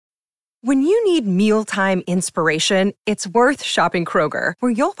When you need mealtime inspiration, it's worth shopping Kroger,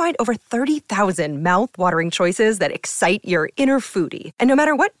 where you'll find over 30,000 mouth-watering choices that excite your inner foodie. And no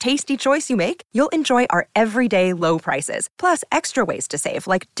matter what tasty choice you make, you'll enjoy our everyday low prices, plus extra ways to save,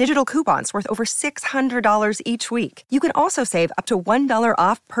 like digital coupons worth over $600 each week. You can also save up to $1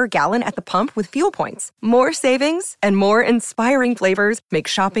 off per gallon at the pump with fuel points. More savings and more inspiring flavors make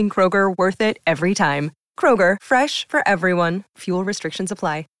shopping Kroger worth it every time. Kroger, fresh for everyone. Fuel restrictions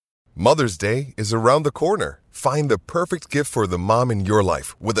apply. Mother's Day is around the corner. Find the perfect gift for the mom in your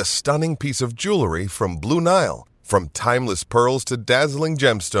life with a stunning piece of jewelry from Blue Nile. From timeless pearls to dazzling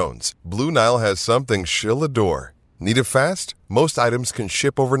gemstones, Blue Nile has something she'll adore. Need it fast? Most items can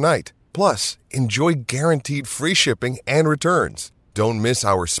ship overnight. Plus, enjoy guaranteed free shipping and returns. Don't miss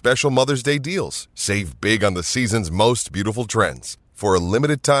our special Mother's Day deals. Save big on the season's most beautiful trends. For a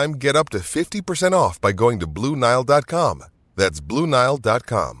limited time, get up to 50% off by going to BlueNile.com. That's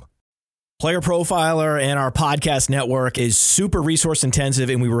BlueNile.com. Player Profiler and our podcast network is super resource intensive,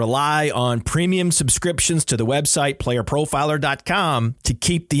 and we rely on premium subscriptions to the website playerprofiler.com to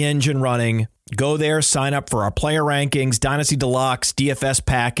keep the engine running. Go there, sign up for our player rankings, Dynasty Deluxe, DFS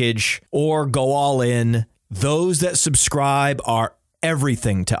package, or go all in. Those that subscribe are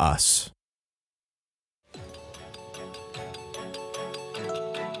everything to us.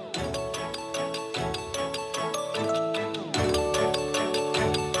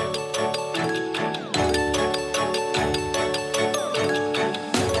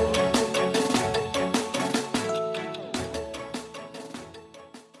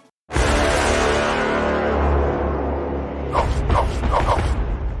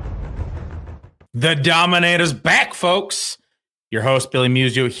 The Dominator's back, folks. Your host, Billy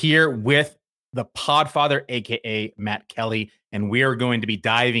Musio, here with the Podfather, a.k.a. Matt Kelly, and we are going to be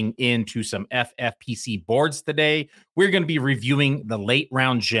diving into some FFPC boards today. We're going to be reviewing the late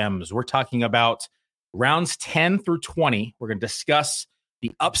round gems. We're talking about rounds 10 through 20. We're going to discuss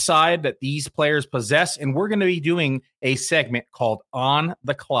the upside that these players possess, and we're going to be doing a segment called On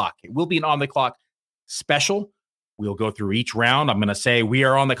the Clock. It will be an On the Clock special. We'll go through each round. I'm going to say we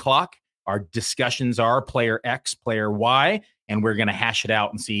are on the clock. Our discussions are player X, player Y, and we're going to hash it out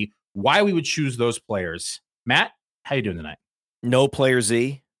and see why we would choose those players. Matt, how you doing tonight? No player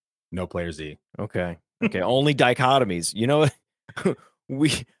Z? No player Z. Okay. Only dichotomies. You know,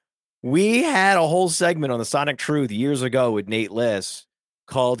 we had a whole segment on the Sonic Truth years ago with Nate Liss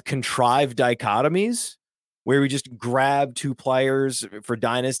called Contrived Dichotomies, where we just grabbed two players for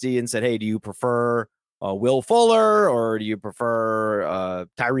Dynasty and said, hey, do you prefer Will Fuller, or do you prefer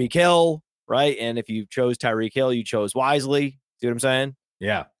Tyreek Hill, right? And if you chose Tyreek Hill, you chose wisely. See what I'm saying?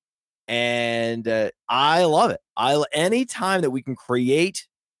 Yeah. And I love it. Any time that we can create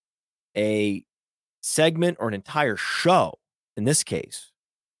a segment or an entire show, in this case,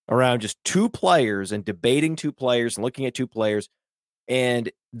 around just two players and debating two players and looking at two players,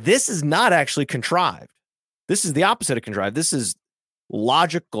 and this is not actually contrived. This is the opposite of contrived. This is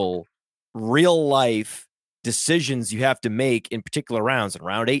logical, real life decisions you have to make in particular rounds. In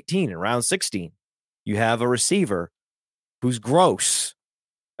round 18 and round 16, you have a receiver who's gross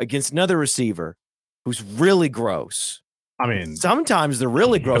against another receiver who's really gross. I mean, sometimes the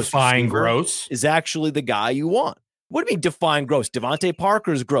really gross define gross is actually the guy you want. What do you mean define gross? Devontae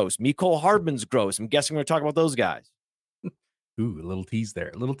Parker's gross. Mecole Hardman's gross. I'm guessing we're going to talk about those guys. Ooh, a little tease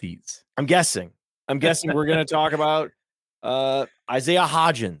there. A little tease. I'm guessing we're going to talk about Isaiah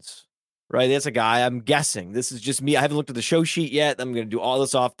Hodgins. Right, that's a guy. I'm guessing. This is just me. I haven't looked at the show sheet yet. I'm going to do all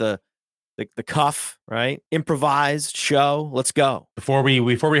this off the cuff, right? Improvised show. Let's go. Before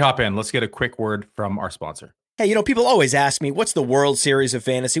we hop in, let's get a quick word from our sponsor. Hey, people always ask me, what's the World Series of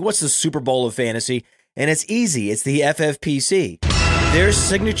Fantasy? What's the Super Bowl of Fantasy? And it's easy. It's the FFPC. Their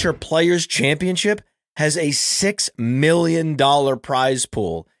signature Players Championship has a $6 million prize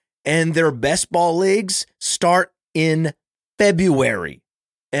pool, and their best ball leagues start in February.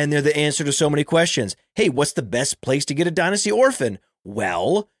 And they're the answer to so many questions. Hey, what's the best place to get a Dynasty Orphan?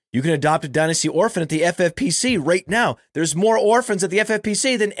 Well, you can adopt a Dynasty Orphan at the FFPC right now. There's more orphans at the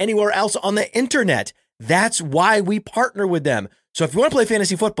FFPC than anywhere else on the internet. That's why we partner with them. So if you want to play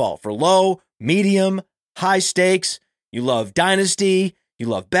fantasy football for low, medium, high stakes, you love Dynasty, you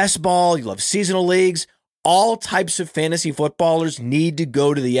love best ball, you love seasonal leagues, all types of fantasy footballers need to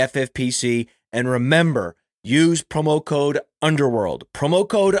go to the FFPC. And remember, use promo code Underworld. Promo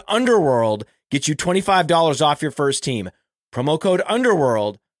code Underworld gets you $25 off your first team. Promo code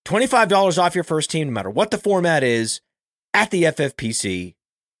Underworld, $25 off your first team, no matter what the format is, at the FFPC.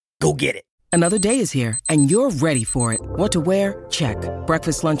 Go get it. Another day is here, and you're ready for it. What to wear? Check.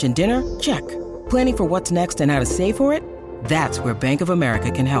 Breakfast, lunch, and dinner? Check. Planning for what's next and how to save for it? That's where Bank of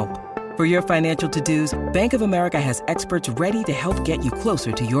America can help. For your financial to-dos, Bank of America has experts ready to help get you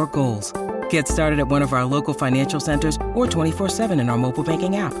closer to your goals. Get started at one of our local financial centers or 24/7 in our mobile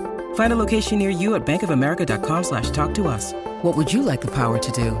banking app. Find a location near you at bankofamerica.com/talktous. What would you like the power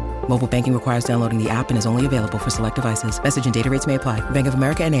to do? Mobile banking requires downloading the app and is only available for select devices. Message and data rates may apply. Bank of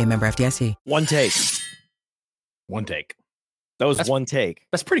America N.A., member FDIC. One take. One take. That was one take.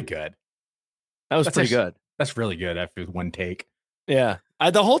 That's pretty good. That's pretty good. That's really good after one take. Yeah.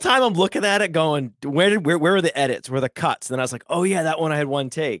 The whole time I'm looking at it going, where are the edits? Where are the cuts? And then I was like, oh yeah, that one I had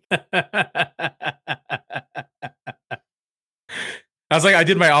one take. I was like, I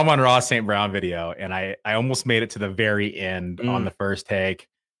did my Amon-Ra St. Brown video, and I almost made it to the very end on the first take,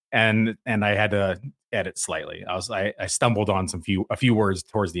 and I had to edit slightly. I stumbled on a few words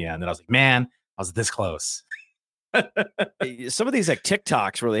towards the end, and I was like, man, I was this close. Some of these like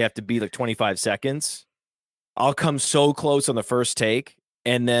TikToks where they have to be like 25 seconds, I'll come so close on the first take,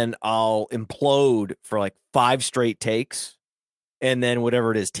 and then I'll implode for like 5 straight takes, and then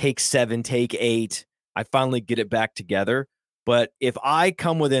whatever it is, take 7, take 8, I finally get it back together. But if I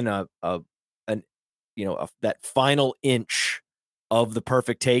come within that final inch of the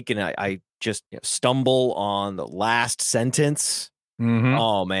perfect take, and I just stumble on the last sentence,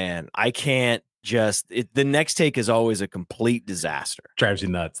 oh man, I can't the next take is always a complete disaster. Drives you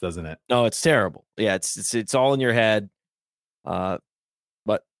nuts, doesn't it? No, it's terrible. Yeah, it's all in your head. But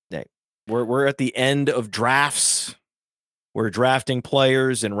hey, we're at the end of drafts. We're drafting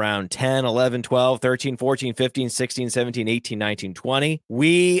players in round 10, 11, 12, 13, 14, 15, 16, 17, 18, 19, 20.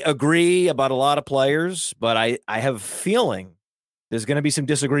 We agree about a lot of players, but I have a feeling there's going to be some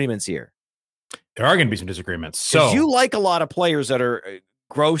disagreements here. There are going to be some disagreements. So you like a lot of players that are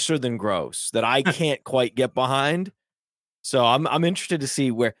grosser than gross that I can't quite get behind. So I'm interested to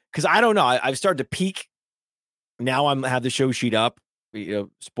see where, because I don't know. I've started to peek. Now I have the show sheet up.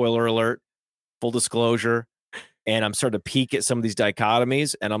 Spoiler alert, full disclosure. And I'm starting to peek at some of these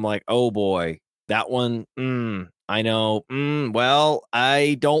dichotomies, and I'm like, oh boy, that one, I know. Well,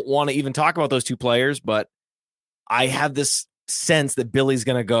 I don't want to even talk about those two players, but I have this sense that Billy's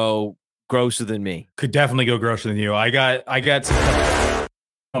going to go grosser than me. Could definitely go grosser than you. I got some,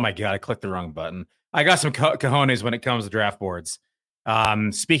 oh my God, I clicked the wrong button. I got some cojones when it comes to draft boards.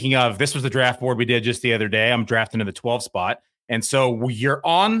 Speaking of, this was the draft board we did just the other day. I'm drafting in the 12 spot. And so you're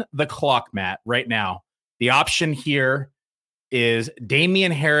on the clock, Matt, right now. The option here is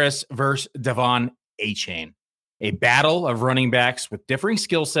Damian Harris versus Devon Achane, a battle of running backs with differing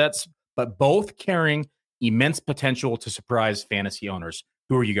skill sets, but both carrying immense potential to surprise fantasy owners.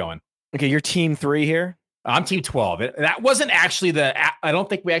 Who are you going? Okay, you're team 3 here. I'm team 12. That wasn't actually I don't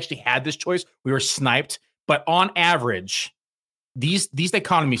think we actually had this choice. We were sniped, but on average, these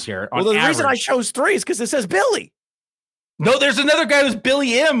dichotomies here. Reason I chose 3 is because it says Billy. No, there's another guy who's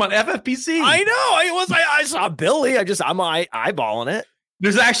Billy M on FFPC. I know. I saw Billy. I'm eyeballing it.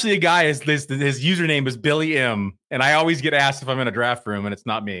 There's actually a guy. His username is Billy M, and I always get asked if I'm in a draft room, and it's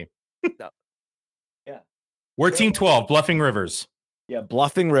not me. No. Yeah, we're team 12, Bluffing Rivers. Yeah,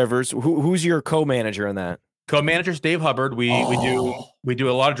 Bluffing Rivers. Who's your co-manager in that? Co-manager's Dave Hubbard. We do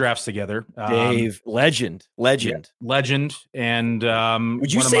a lot of drafts together. Dave, legend. Yeah, legend. And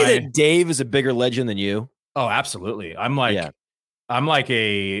would you say that Dave is a bigger legend than you? Oh, absolutely. I'm like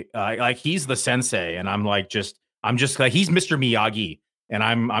he's the sensei, and I'm just like he's Mr. Miyagi, and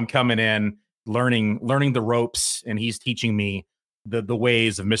I'm coming in learning the ropes, and he's teaching me the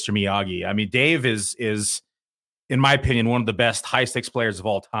ways of Mr. Miyagi. I mean, Dave is in my opinion one of the best high stakes players of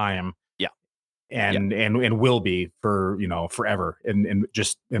all time. Yeah, and will be for forever. And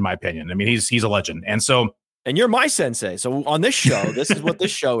just in my opinion, I mean he's a legend, and so. And you're my sensei. So on this show, this is what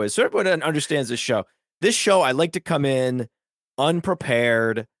this show is. So everyone understands this show. This show, I like to come in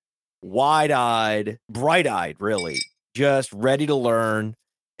unprepared, wide-eyed, bright-eyed, really, just ready to learn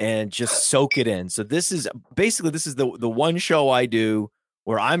and just soak it in. So this is the one show I do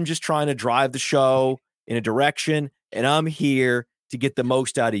where I'm just trying to drive the show in a direction, and I'm here to get the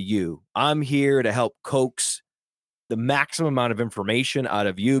most out of you. I'm here to help coax the maximum amount of information out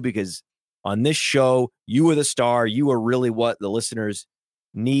of you, because on this show, you are the star. You are really what the listeners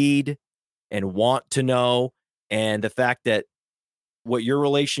need and want to know. And the fact that what your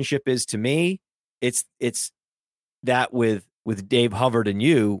relationship is to me, it's that with Dave Hubbard and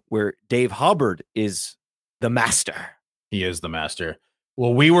you, where Dave Hubbard is the master. He is the master.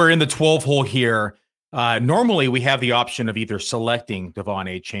 Well, we were in the 12 hole here. Normally we have the option of either selecting Devon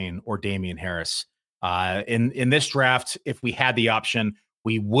Achane or Damian Harris. In this draft, if we had the option,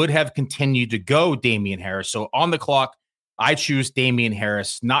 we would have continued to go Damian Harris. So on the clock, I choose Damian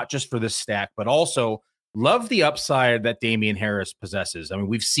Harris, not just for this stack, but also love the upside that Damian Harris possesses. I mean,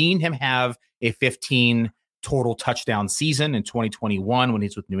 we've seen him have a 15 total touchdown season in 2021 when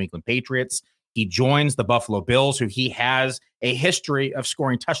he's with New England Patriots. He joins the Buffalo Bills, who he has a history of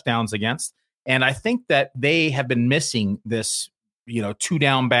scoring touchdowns against. And I think that they have been missing this,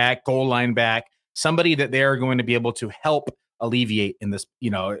 2-down back, goal line back, somebody that they're going to be able to help alleviate in this,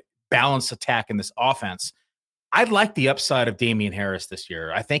 balanced attack in this offense. I'd like the upside of Damian Harris this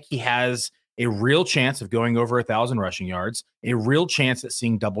year. I think he has a real chance of going over 1,000 rushing yards, a real chance at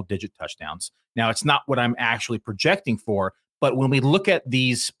seeing double-digit touchdowns. Now, it's not what I'm actually projecting for, but when we look at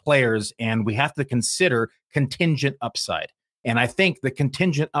these players and we have to consider contingent upside, and I think the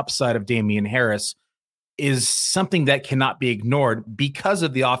contingent upside of Damian Harris is something that cannot be ignored because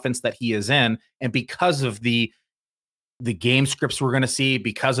of the offense that he is in and because of the game scripts we're going to see,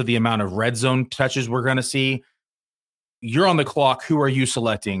 because of the amount of red zone touches we're going to see. You're on the clock. Who are you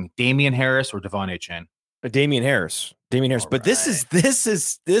selecting, Damian Harris or Devon Achane? Damian Harris. But right.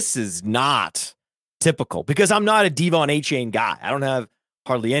 this is not typical because I'm not a Devon Achane guy. I don't have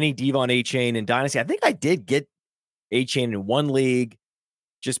hardly any Devon Achane in Dynasty. I think I did get Achane in one league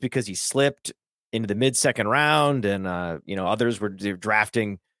just because he slipped into the mid-second round, and others were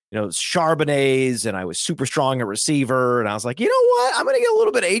drafting Charbonnets, and I was super strong at receiver, and I was like, you know what, I'm going to get a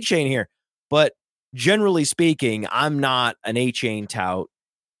little bit of Achane here. But generally speaking, I'm not an Achane tout,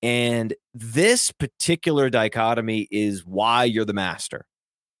 and this particular dichotomy is why you're the master.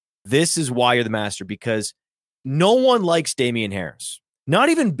 This is why you're the master, because no one likes Damian Harris. Not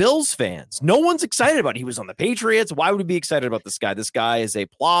even Bills fans. No one's excited about it. He was on the Patriots. Why would we be excited about this guy? This guy is a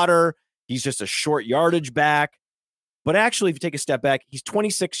plotter. He's just a short yardage back. But actually, if you take a step back, he's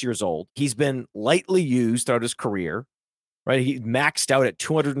 26 years old. He's been lightly used throughout his career, right? He maxed out at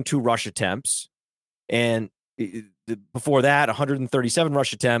 202 rush attempts. And before that, 137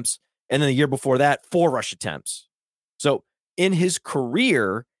 rush attempts. And then the year before that, 4 rush attempts. So in his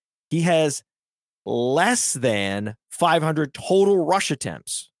career, he has less than 500 total rush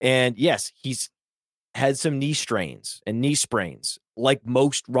attempts. And yes, he's had some knee strains and knee sprains like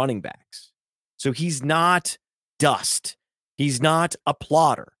most running backs. So he's not dust. He's not a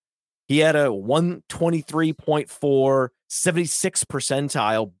plotter. He had a 123.4, 76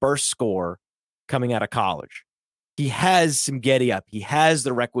 percentile burst score coming out of college. He has some getty up. He has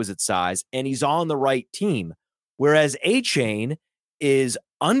the requisite size, and he's on the right team. Whereas Achane is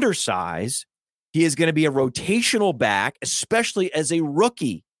undersized. He is going to be a rotational back, especially as a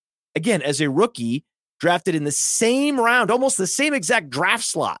rookie. Again, as a rookie, drafted in the same round, almost the same exact draft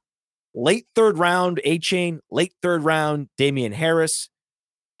slot. Late third round, Achane. Late third round, Damian Harris.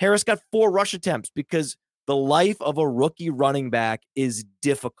 Harris got 4 rush attempts because the life of a rookie running back is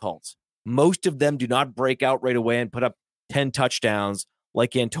difficult. Most of them do not break out right away and put up 10 touchdowns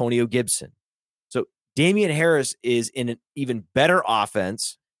like Antonio Gibson. So Damian Harris is in an even better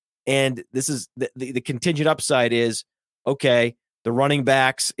offense. And this is the contingent upside is, okay, the running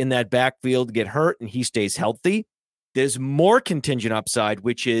backs in that backfield get hurt and he stays healthy. There's more contingent upside,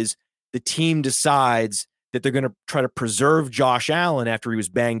 which is the team decides that they're going to try to preserve Josh Allen after he was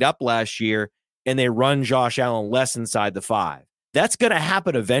banged up last year, and they run Josh Allen less inside the 5. That's going to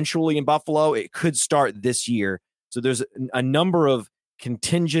happen eventually in Buffalo. It could start this year. So there's a number of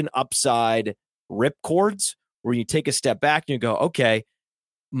contingent upside ripcords where you take a step back and you go, okay,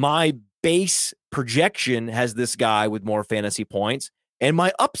 my base projection has this guy with more fantasy points, and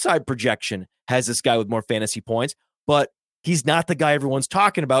my upside projection has this guy with more fantasy points, but he's not the guy everyone's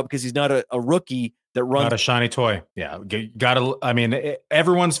talking about because he's not a rookie that runs. Not a shiny toy. Yeah.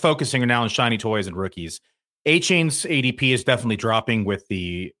 Everyone's focusing now on shiny toys and rookies. Achane's ADP is definitely dropping with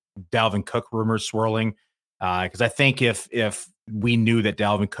the Dalvin Cook rumors swirling. Because I think if we knew that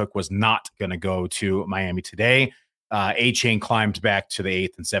Dalvin Cook was not going to go to Miami today, Achane climbed back to the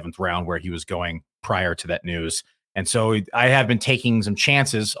 8th and 7th round where he was going prior to that news. And so I have been taking some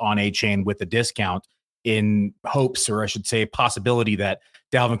chances on Achane with the discount in hopes, or I should say possibility, that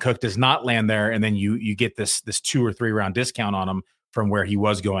Dalvin Cook does not land there. And then you get this 2 or 3 round discount on him from where he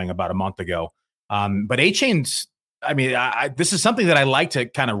was going about a month ago. But Achane's, this is something that I like to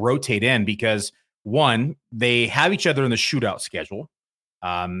kind of rotate in because, one, they have each other in the shootout schedule.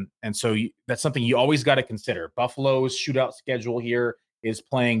 And so that's something you always got to consider. Buffalo's shootout schedule here is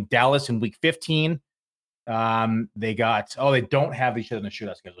playing Dallas in week 15. They don't have each other in the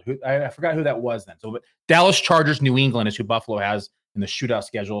shootout schedule. I forgot who that was then. So, but Dallas, Chargers, New England is who Buffalo has in the shootout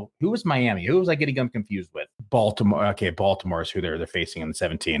schedule. Who was Miami? Who was I getting them confused with? Baltimore. Okay, Baltimore is who they're facing in the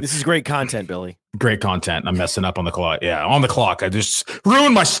 17. This is great content, Billy. Great content. I'm messing up on the clock. Yeah, on the clock. I just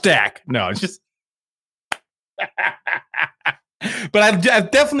ruined my stack. No, it's just But I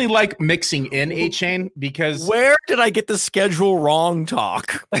definitely like mixing in A-Chain because where did I get the schedule wrong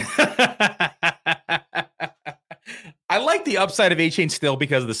talk? I like the upside of A-Chain still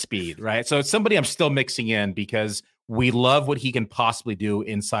because of the speed, right? So it's somebody I'm still mixing in because we love what he can possibly do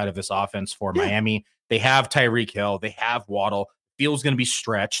inside of this offense for Miami. They have Tyreek Hill. They have Waddle. Field's going to be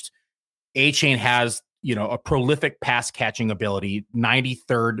stretched. A-Chain has, a prolific pass catching ability,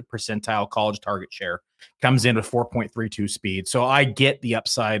 93rd percentile college target share, comes in with 4.32 speed. So I get the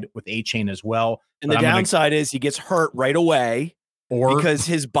upside with A-Chain as well. And the downside is he gets hurt right away because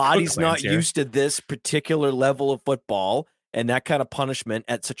his body's not used to this particular level of football and that kind of punishment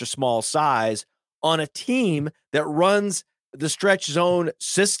at such a small size on a team that runs the stretch zone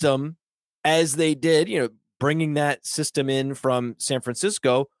system as they did, bringing that system in from San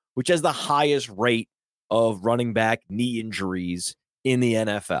Francisco, which has the highest rate of running back knee injuries in the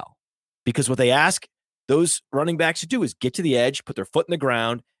NFL. Because what they ask those running backs to do is get to the edge, put their foot in the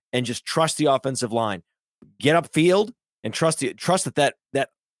ground, and just trust the offensive line. Get upfield and trust that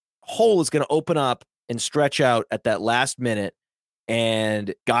hole is going to open up and stretch out at that last minute,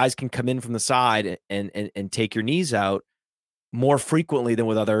 and guys can come in from the side and take your knees out more frequently than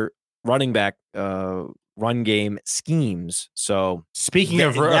with other running back run game schemes. So speaking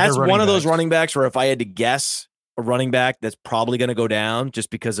of that's one of those running backs where if I had to guess a running back that's probably going to go down just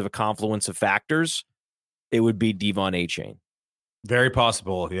because of a confluence of factors, it would be Devon A-Chain. Very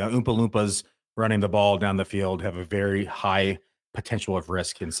possible. Oompa Loompas running the ball down the field have a very high potential of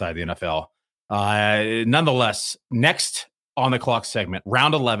risk inside the NFL. Nonetheless, next on the clock segment,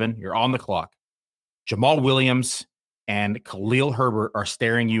 round 11, you're on the clock. Jamal Williams and Khalil Herbert are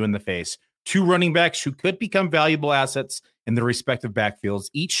staring you in the face. Two running backs who could become valuable assets in their respective backfields,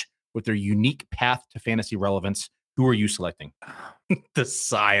 each with their unique path to fantasy relevance. Who are you selecting? The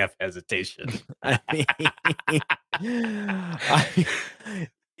sigh of hesitation.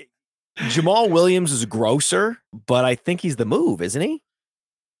 Jamal Williams is grosser, but I think he's the move, isn't he?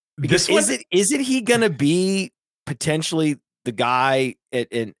 Because isn't he going to be potentially the guy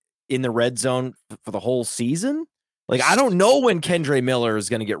in the red zone for the whole season? Like, I don't know when Kendre Miller is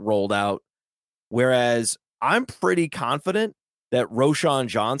going to get rolled out, whereas I'm pretty confident that Roschon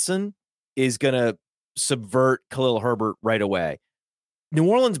Johnson is going to subvert Khalil Herbert right away. New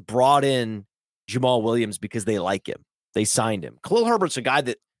Orleans brought in Jamal Williams because they like him. They signed him. Khalil Herbert's a guy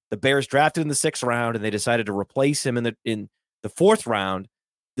that the Bears drafted in the 6th round, and they decided to replace him in the 4th round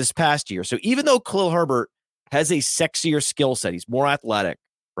this past year. So even though Khalil Herbert has a sexier skill set, he's more athletic,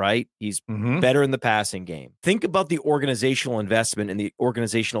 right? He's better in the passing game. Think about the organizational investment and the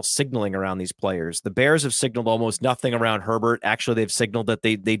organizational signaling around these players. The Bears have signaled almost nothing around Herbert. Actually, they've signaled that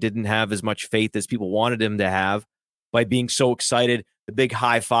they didn't have as much faith as people wanted him to have by being so excited. The big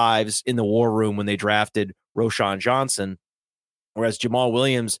high fives in the war room when they drafted Roschon Johnson. Whereas Jamal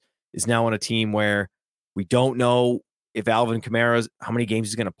Williams is now on a team where we don't know if Alvin Kamara's how many games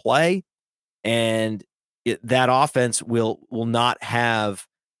he's going to play, and that offense will not have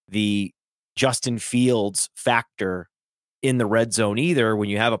the Justin Fields factor in the red zone either. When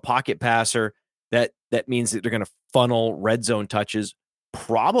you have a pocket passer, that means that they're going to funnel red zone touches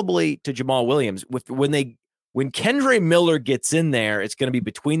probably to Jamal Williams. When Kendre Miller gets in there, it's going to be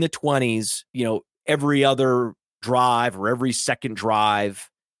between the 20s, every other drive or every second drive,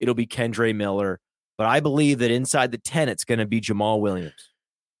 it'll be Kendre Miller. But I believe that inside the 10, it's going to be Jamal Williams.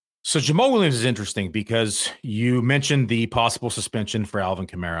 So Jamal Williams is interesting because you mentioned the possible suspension for Alvin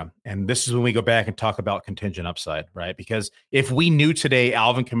Kamara. And this is when we go back and talk about contingent upside, right? Because if we knew today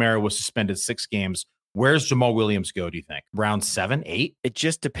Alvin Kamara was suspended 6 games, where's Jamal Williams go, do you think? Round 7, 8? It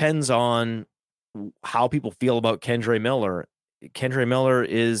just depends on how people feel about Kendre Miller. Kendre Miller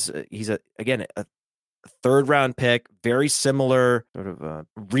he's a 3rd round pick, very similar sort of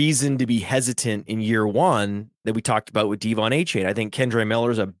reason to be hesitant in year 1 that we talked about with Devon A-Chain. I think Kendre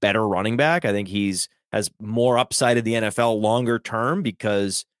Miller is a better running back. I think has more upside in the NFL longer term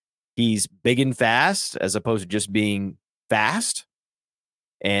because he's big and fast as opposed to just being fast.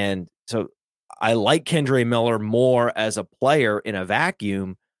 And so I like Kendre Miller more as a player in a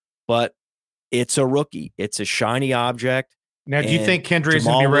vacuum, but it's a rookie. It's a shiny object. Now, do you think Kendre is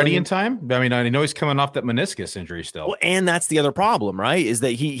going to be ready in time? I mean, I know he's coming off that meniscus injury still. Well, and that's the other problem, right? Is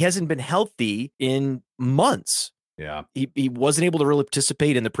that he hasn't been healthy in months. Yeah. He wasn't able to really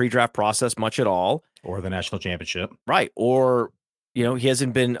participate in the pre-draft process much at all. Or the national championship. Right. Or, he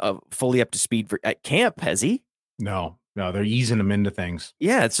hasn't been fully up to speed at camp, has he? No, they're easing him into things.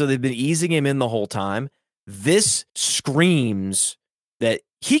 Yeah, so they've been easing him in the whole time. This screams that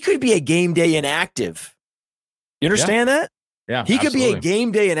he could be a game day inactive. You understand that? Yeah, he could absolutely be a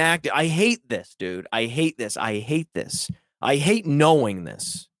game day inactive. I hate this, dude. I hate this. I hate knowing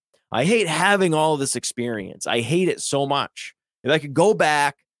this. I hate having all this experience. I hate it so much. If I could go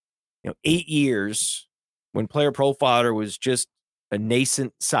back, 8 years when Player Profiler was just a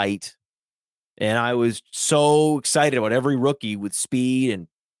nascent site, and I was so excited about every rookie with speed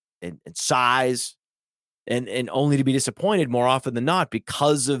and size, and only to be disappointed more often than not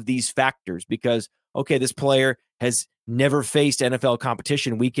because of these factors. Because, okay, this player has never faced NFL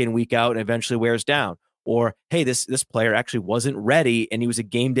competition week in, week out, and eventually wears down. Or, hey, this player actually wasn't ready and he was a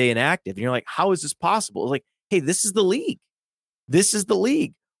game day inactive. And you're like, how is this possible? It's like, hey, this is the league. This is the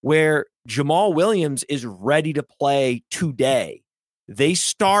league where Jamal Williams is ready to play today. They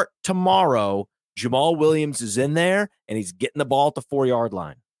start tomorrow. Jamal Williams is in there and he's getting the ball at the 4-yard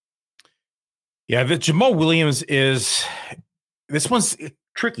line. Yeah, the Jamal Williams this one's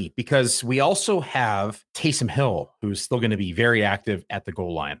tricky because we also have Taysom Hill, who's still going to be very active at the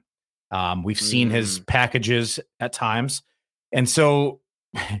goal line. We've seen his packages at times. And so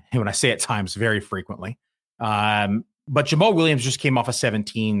when I say at times, very frequently, but Jamal Williams just came off a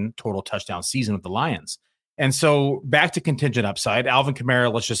 17 total touchdown season with the Lions. And so back to contingent upside, Alvin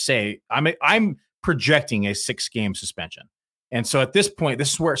Kamara, let's just say I'm projecting a 6-game suspension. And so at this point,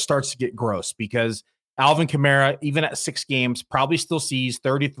 this is where it starts to get gross because Alvin Kamara, even at 6 games, probably still sees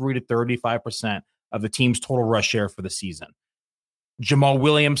 33 to 35% of the team's total rush share for the season. Jamal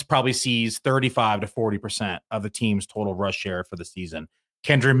Williams probably sees 35 to 40% of the team's total rush share for the season.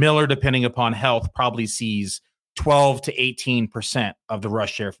 Kendra Miller, depending upon health, probably sees 12 to 18% of the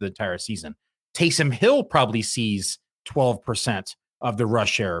rush share for the entire season. Taysom Hill probably sees 12% of the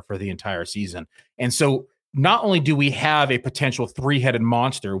rush share for the entire season. And so not only do we have a potential 3-headed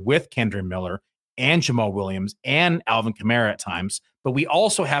monster with Kendra Miller and Jamal Williams and Alvin Kamara at times, but we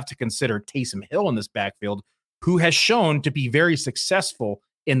also have to consider Taysom Hill in this backfield, who has shown to be very successful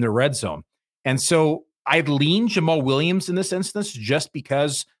in the red zone. And so I'd lean Jamal Williams in this instance just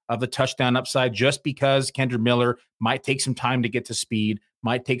because of the touchdown upside, just because Kendra Miller might take some time to get to speed,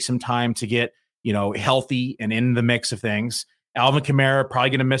 might take some time to get, healthy and in the mix of things. Alvin Kamara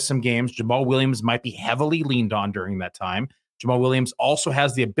probably going to miss some games. Jamal Williams might be heavily leaned on during that time. Jamal Williams also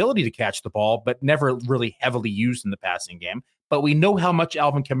has the ability to catch the ball, but never really heavily used in the passing game. But we know how much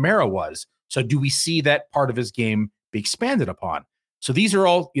Alvin Kamara was. So do we see that part of his game be expanded upon? So these are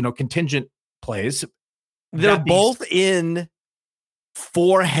all, contingent plays. They're both in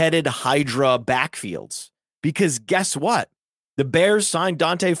 4-headed Hydra backfields because guess what? The Bears signed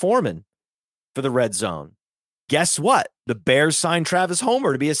Dante Foreman for the red zone. Guess what? The Bears signed Travis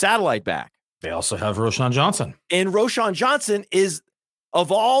Homer to be a satellite back. They also have Roschon Johnson. And Roschon Johnson is,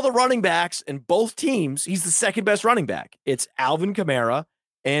 of all the running backs in both teams, he's the second best running back. It's Alvin Kamara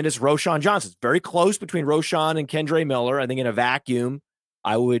and it's Roschon Johnson. It's very close between Roschon and Kendra Miller. I think in a vacuum,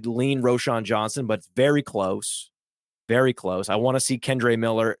 I would lean Roschon Johnson, but it's very close. Very close. I want to see Kendra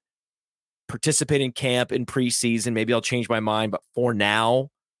Miller participate in camp in preseason. Maybe I'll change my mind, but for now,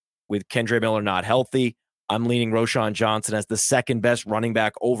 with Kendra Miller not healthy, I'm leaning Roschon Johnson as the second best running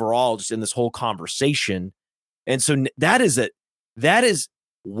back overall, just in this whole conversation. And so that is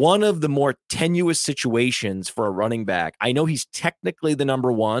one of the more tenuous situations for a running back. I know he's technically the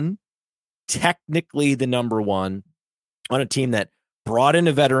number one on a team that brought in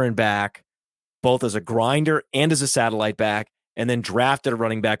a veteran back, both as a grinder and as a satellite back, and then drafted a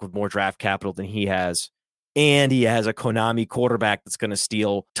running back with more draft capital than he has. And he has a Konami quarterback that's going to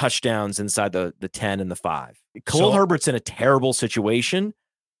steal touchdowns inside the 10 and the 5. Khalil Herbert's in a terrible situation,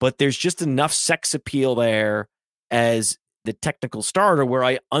 but there's just enough sex appeal there as the technical starter where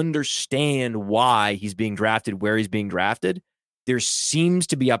I understand why he's being drafted where he's being drafted. There seems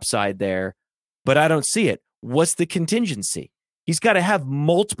to be upside there, but I don't see it. What's the contingency? He's got to have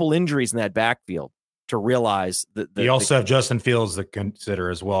multiple injuries in that backfield to realize that. You also have Justin Fields to consider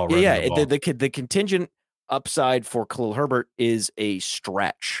as well. Yeah, the contingent upside for Khalil Herbert is a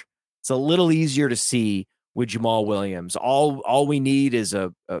stretch. It's a little easier to see with Jamal Williams. All we need is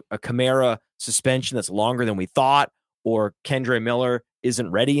a Kamara suspension that's longer than we thought, or Kendra Miller isn't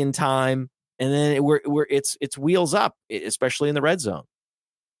ready in time, and then it's wheels up, especially in the red zone.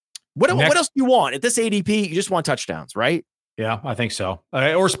 What else do you want at this ADP? You just want touchdowns, right? Yeah, I think so.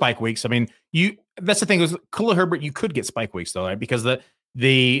 Or spike weeks. I mean, that's the thing with Khalil Herbert. You could get spike weeks though, right? Because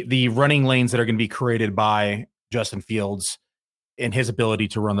the running lanes that are going to be created by Justin Fields and his ability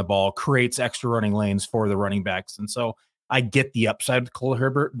to run the ball creates extra running lanes for the running backs. And so I get the upside with Khalil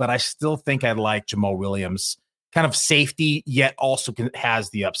Herbert, but I still think I like Jamal Williams, kind of safety, yet also has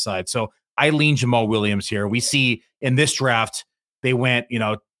the upside. So I lean Jamal Williams here. We see in this draft, they went,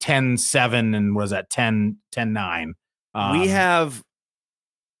 10-7 and was that 10-9. We have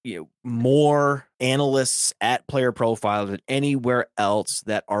more analysts at Player Profile than anywhere else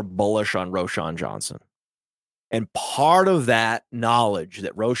that are bullish on Roschon Johnson. And part of that knowledge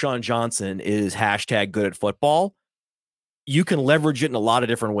that Roschon Johnson is hashtag good at football, you can leverage it in a lot of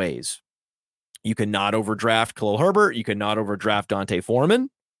different ways. You can not overdraft Khalil Herbert. You can not overdraft Dante Foreman,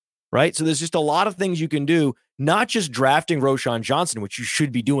 right? So there's just a lot of things you can do, not just drafting Roschon Johnson, which you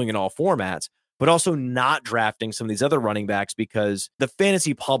should be doing in all formats, but also not drafting some of these other running backs, because the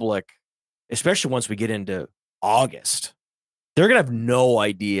fantasy public, especially once we get into August, they're going to have no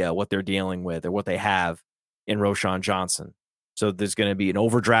idea what they're dealing with or what they have in Roschon Johnson. So there's going to be an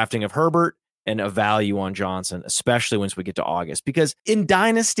overdrafting of Herbert and a value on Johnson, especially once we get to August, because in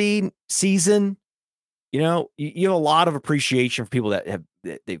dynasty season, you have a lot of appreciation for people that have,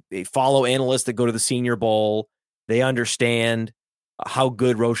 they follow analysts that go to the Senior Bowl. They understand how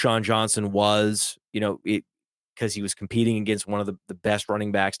good Roschon Johnson was, because he was competing against one of the best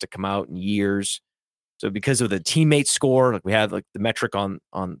running backs to come out in years. So because of the teammate score, like we had like the metric on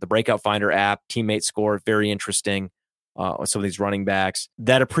the Breakout Finder app, teammate score, very interesting. On some of these running backs,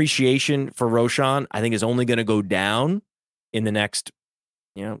 that appreciation for Roschon, I think, is only going to go down in the next,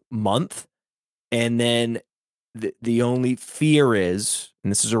 month. And then the only fear is,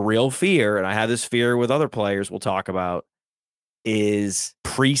 and this is a real fear, and I have this fear with other players we'll talk about, is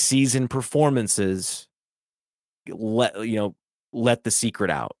preseason performances let the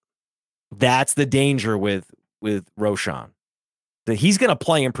secret out. That's the danger with Roschon. That he's going to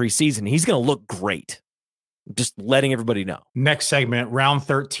play in preseason. He's going to look great. Just letting everybody know. Next segment, round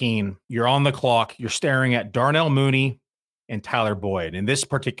 13. You're on the clock. You're staring at Darnell Mooney and Tyler Boyd. In this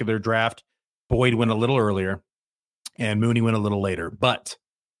particular draft, Boyd went a little earlier and Mooney went a little later. But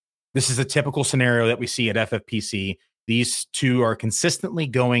this is a typical scenario that we see at FFPC. These two are consistently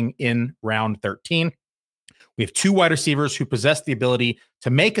going in round 13. We have two wide receivers who possess the ability to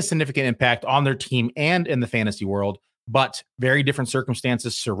make a significant impact on their team and in the fantasy world, but very different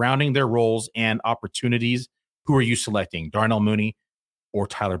circumstances surrounding their roles and opportunities. Who are you selecting, Darnell Mooney or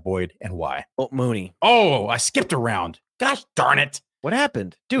Tyler Boyd, and why? Oh, Mooney. Oh, I skipped a round. Gosh darn it. What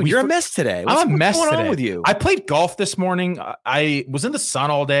happened? Dude, you're a mess today. I'm a mess what's going today. on with you? I played golf this morning. I was in the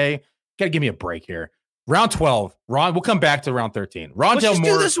sun all day. Got to give me a break here. Round 12. Ron, we'll come back to round 13. Let's just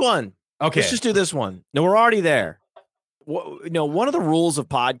do this one. Okay. Let's just do this one. No, we're already there. One of the rules of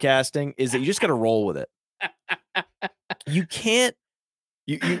podcasting is that you just got to roll with it. You can't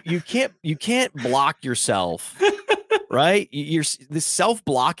block yourself, right? The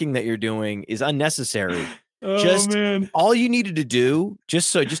self-blocking that you're doing is unnecessary. Man. All you needed to do,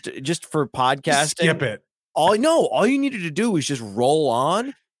 just for podcasting, just skip it. All you needed to do was just roll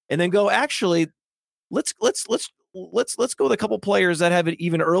on and then go, actually, let's go with a couple players that have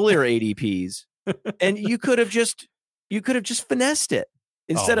even earlier ADPs. And you could have just finessed it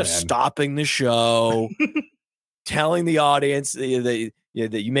instead of stopping the show, telling the audience that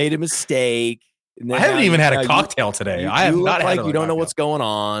you made a mistake. I haven't even had a cocktail today. I have not had you don't know what's going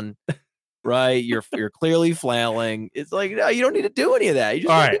on, right? You're clearly flailing. It's like, no, you don't need to do any of that. You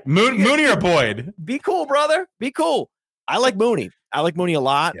just all right, Mooney or Boyd? Be cool, brother. Be cool. I like Mooney. I like Mooney a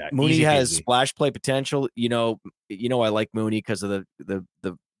lot. Yeah, Mooney has splash play potential. I like Mooney because of the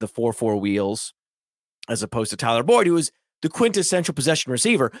 4-4 wheels, as opposed to Tyler Boyd, who is the quintessential possession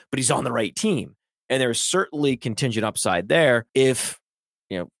receiver, but he's on the right team. And there's certainly contingent upside there if,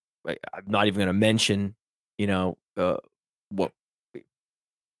 I'm not even going to mention, what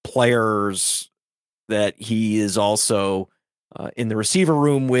players that he is also in the receiver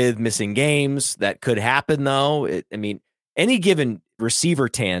room with missing games. That could happen, though. Any given receiver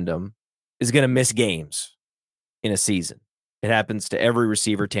tandem is going to miss games in a season. It happens to every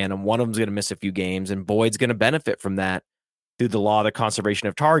receiver tandem. One of them is going to miss a few games, and Boyd's going to benefit from that through the law of the conservation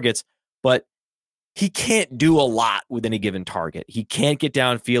of targets. But he can't do a lot with any given target. He can't get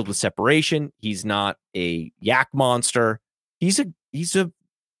downfield with separation. He's not a yak monster. He's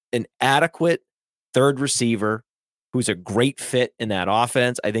an adequate third receiver who's a great fit in that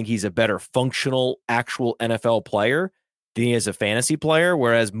offense. I think he's a better functional, actual NFL player than he is a fantasy player.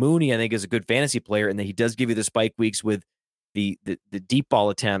 Whereas Mooney, I think, is a good fantasy player, and that he does give you the spike weeks with the deep ball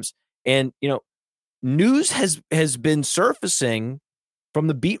attempts. And news has been surfacing from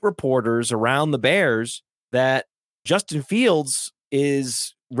the beat reporters around the Bears that Justin Fields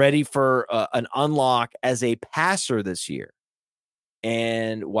is ready for an unlock as a passer this year.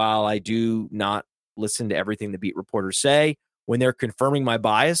 And while I do not listen to everything the beat reporters say, when they're confirming my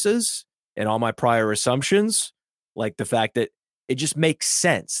biases and all my prior assumptions, like the fact that it just makes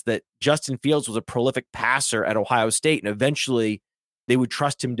sense that Justin Fields was a prolific passer at Ohio State, and eventually they would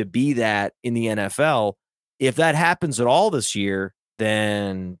trust him to be that in the NFL. If that happens at all this year,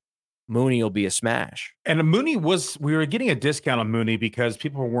 then Mooney will be a smash. And we were getting a discount on Mooney because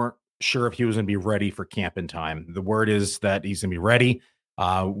people weren't sure if he was going to be ready for camp in time. The word is that he's going to be ready.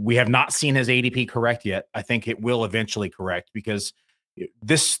 We have not seen his ADP correct yet. I think it will eventually correct because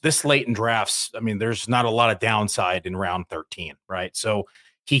this late in drafts, I mean, there's not a lot of downside in round 13, right? So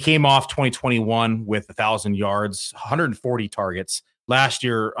he came off 2021 with 1,000 yards, 140 targets. Last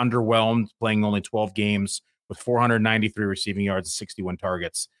year, underwhelmed, playing only 12 games with 493 receiving yards and 61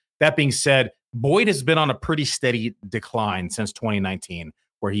 targets. That being said, Boyd has been on a pretty steady decline since 2019,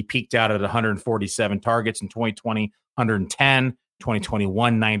 where he peaked out at 147 targets in 2020, 110,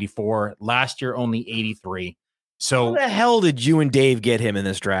 2021, 94. Last year, only 83. So how the hell did you and Dave get him in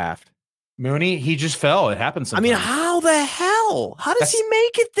this draft? Mooney, he just fell. It happens sometimes. I mean, how the hell? How does he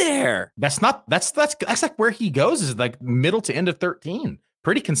make it there? That's like where he goes is like middle to end of 13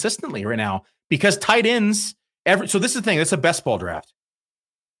 pretty consistently right now because tight ends. So this is the thing. It's a best ball draft.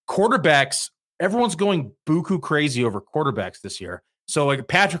 Quarterbacks, everyone's going buku crazy over quarterbacks this year. So like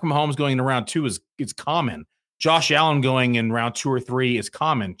Patrick Mahomes going in round 2 is common. Josh Allen going in round 2 or 3 is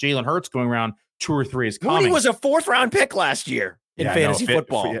common. Jalen Hurts going around 2 or 3 is common. Mooney was a 4th round pick last year in fantasy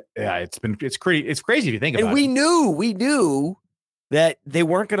football. It's crazy if you think about it. And we knew that they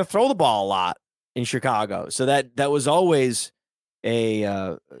weren't going to throw the ball a lot in Chicago. So that was always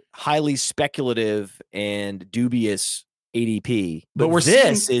a highly speculative and dubious ADP. But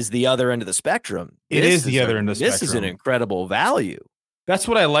this is the other end of the spectrum. It is the other end of the spectrum. This is an incredible value. That's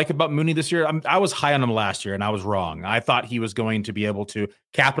what I like about Mooney this year. I was high on him last year, and I was wrong. I thought he was going to be able to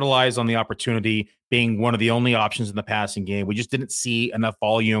capitalize on the opportunity, being one of the only options in the passing game. We just didn't see enough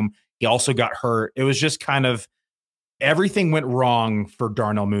volume. He also got hurt. It was just kind of everything went wrong for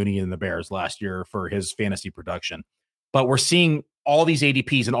Darnell Mooney and the Bears last year for his fantasy production. But we're seeing all these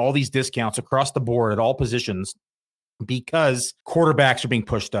ADPs and all these discounts across the board at all positions because quarterbacks are being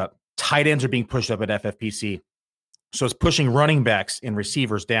pushed up. Tight ends are being pushed up at FFPC. So it's pushing running backs and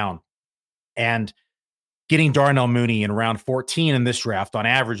receivers down. And getting Darnell Mooney in round 14 in this draft on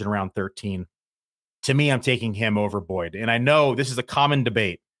average in round 13, to me, I'm taking him over Boyd. And I know this is a common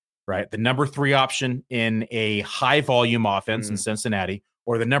debate, right? The number 3 option in a high volume offense in Cincinnati,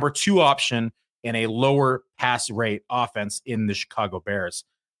 or the number 2 option in a lower pass rate offense in the Chicago Bears.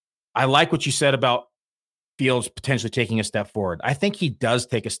 I like what you said about Fields potentially taking a step forward. I think he does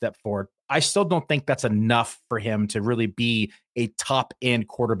take a step forward. I still don't think that's enough for him to really be a top end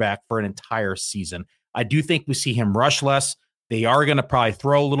quarterback for an entire season. I do think we see him rush less. They are going to probably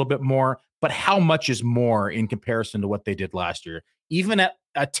throw a little bit more, but how much is more in comparison to what they did last year? Even at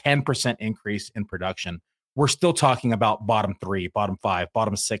a 10% increase in production, we're still talking about bottom 3, bottom 5,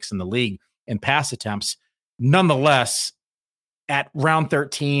 bottom 6 in the league in pass attempts. Nonetheless, at round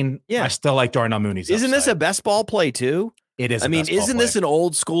 13, I still like Darnell Mooney's upside. Isn't this a best ball play too? It is. I mean, isn't this an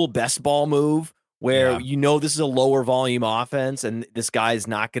old school best ball move where this is a lower volume offense and this guy's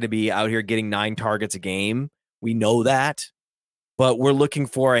not going to be out here getting 9 targets a game? We know that, but we're looking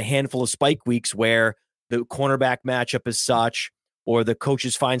for a handful of spike weeks where the cornerback matchup is such, or the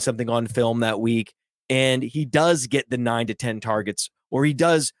coaches find something on film that week, and he does get the 9 to 10 targets, or he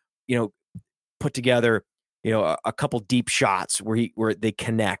does, put together, a couple deep shots where they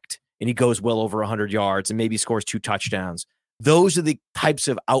connect and he goes well over 100 yards and maybe scores 2 touchdowns. Those are the types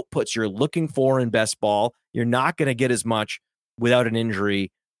of outputs you're looking for in best ball. You're not going to get as much without an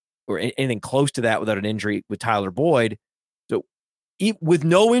injury or anything close to that without an injury with Tyler Boyd. So with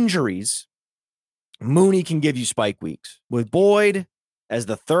no injuries, Mooney can give you spike weeks. With Boyd as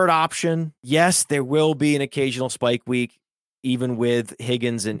the 3rd option, yes, there will be an occasional spike week, even with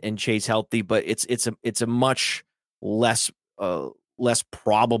Higgins and Chase healthy, but it's a much less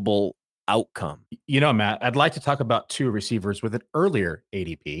probable outcome. Matt, I'd like to talk about 2 receivers with an earlier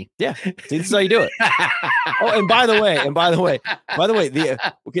ADP. Yeah, see, this is how you do it. And by the way,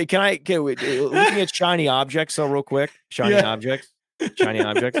 looking at shiny objects, real quick, shiny objects.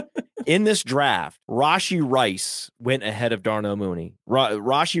 In this draft, Rashee Rice went ahead of Darnell Mooney.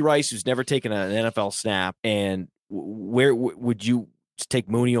 Rashee Rice, who's never taken an NFL snap, and where would you take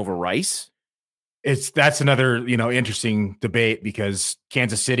Mooney over Rice? That's another, interesting debate because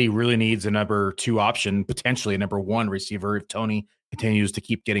Kansas City really needs a number 2 option, potentially a number 1 receiver if Tony continues to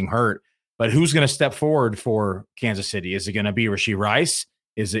keep getting hurt. But who's going to step forward for Kansas City? Is it going to be Rashee Rice?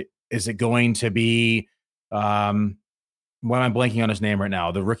 Is it going to be what am I blanking on his name right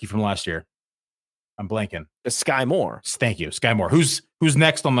now? The rookie from last year. I'm blanking. Sky Moore. Thank you, Sky Moore. Who's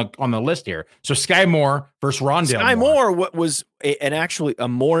next on the list here? So Sky Moore versus Rondale. Sky Moore was actually a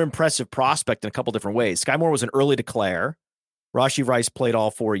more impressive prospect in a couple different ways. Sky Moore was an early declare. Rashee Rice played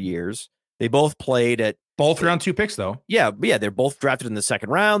all 4 years. They both played at Both round 2 picks, though. Yeah, they're both drafted in the second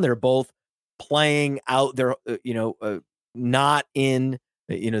round. They're both playing out their, not in,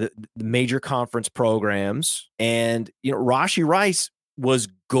 the major conference programs. And, Rashee Rice was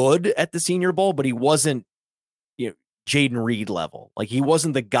good at the Senior Bowl, but he wasn't, Jaden Reed level. Like, he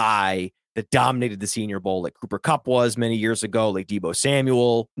wasn't the guy that dominated the Senior Bowl like Cooper Kupp was many years ago, like Deebo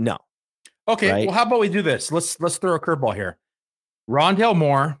Samuel. No. Okay, right? Well, how about we do this? Let's throw a curveball here. Rondale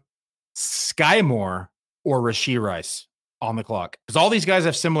Moore, Sky Moore, or Rashee Rice on the clock, because all these guys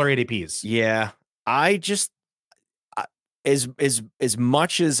have similar ADPs. Yeah, I just as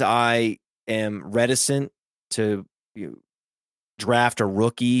much as I am reticent to draft a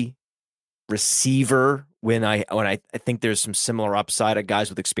rookie receiver when I think there's some similar upside of guys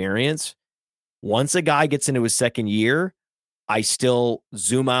with experience. Once a guy gets into his second year, I still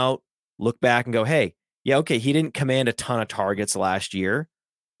zoom out, look back, and go, "Hey, yeah, okay, he didn't command a ton of targets last year,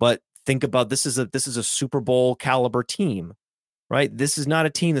 but think about this is a Super Bowl caliber team, right? This is not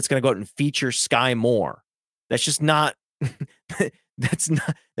a team that's going to go out and feature Sky Moore. That's just not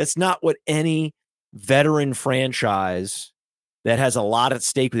that's not what any veteran franchise that has a lot at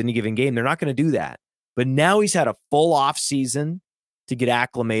stake with any given game. They're not going to do that. But now he's had a full off season to get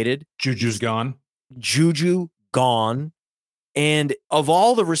acclimated. Juju's gone. Juju gone. And of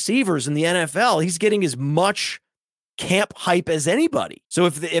all the receivers in the NFL, he's getting as much camp hype as anybody. So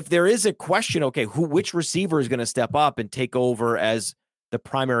if there is a question, okay, which receiver is going to step up and take over as the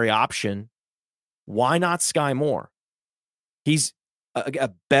primary option, why not Sky Moore? He's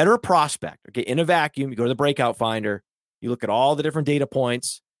a better prospect. Okay, in a vacuum, you go to the breakout finder, you look at all the different data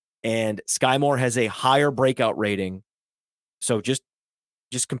points, and Sky Moore has a higher breakout rating. So just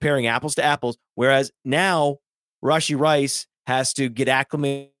comparing apples to apples, whereas now Rashee Rice has to get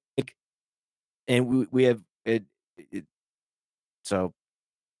acclimated, and we have it. So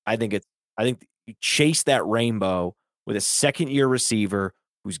I think you chase that rainbow with a second-year receiver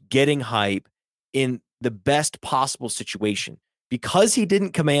who's getting hype in the best possible situation. Because he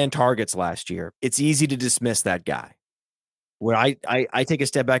didn't command targets last year, it's easy to dismiss that guy. Where I take a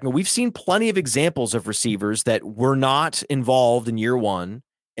step back, and we've seen plenty of examples of receivers that were not involved in year one,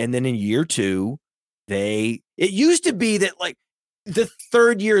 and then in year two, it used to be that like the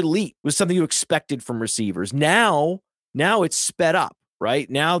third year leap was something you expected from receivers. Now it's sped up, right?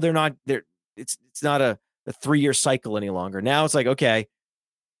 Now it's not a 3-year cycle any longer. Now it's like, okay,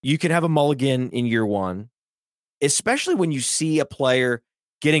 you can have a mulligan in year one, especially when you see a player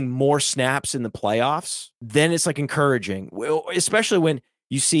getting more snaps in the playoffs. Then it's like encouraging, especially when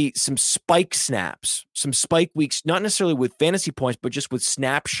you see some spike snaps, some spike weeks, not necessarily with fantasy points, but just with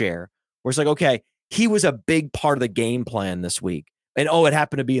snap share, where it's like, okay, he was a big part of the game plan this week. And it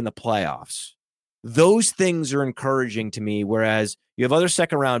happened to be in the playoffs. Those things are encouraging to me. Whereas you have other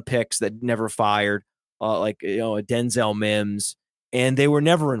second round picks that never fired, like a Denzel Mims, and they were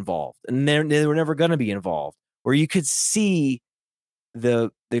never involved, and they were never going to be involved. Where you could see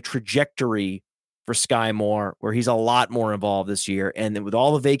the trajectory for Sky Moore, where he's a lot more involved this year, and then with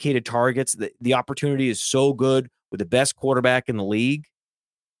all the vacated targets, the opportunity is so good with the best quarterback in the league.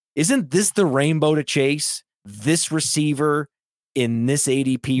 Isn't this the rainbow to chase? This receiver in this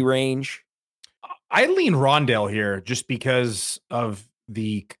ADP range? I lean Rondale here just because of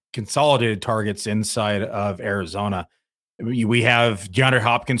the consolidated targets inside of Arizona. We have DeAndre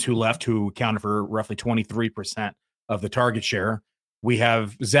Hopkins, who left, who accounted for roughly 23% of the target share. We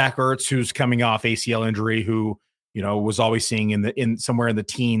have Zach Ertz, who's coming off ACL injury, who was always seeing in somewhere in the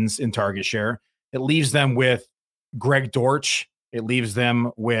teens in target share. It leaves them with Greg Dortch. It leaves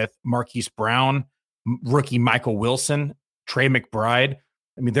them with Marquise Brown, rookie Michael Wilson, Trey McBride.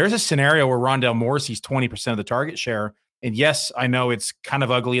 I mean, there's a scenario where Rondale Moore sees 20% of the target share. And yes, I know it's kind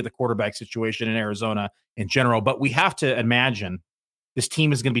of ugly at the quarterback situation in Arizona in general, but we have to imagine this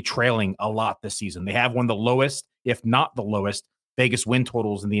team is going to be trailing a lot this season. They have one of the lowest, if not the lowest, Vegas win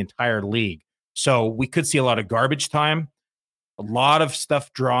totals in the entire league. So we could see a lot of garbage time, a lot of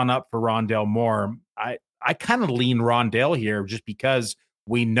stuff drawn up for Rondale Moore. I kind of lean Rondale here just because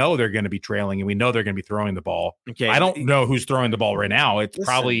we know they're going to be trailing and we know they're going to be throwing the ball. Okay. I don't know who's throwing the ball right now. It's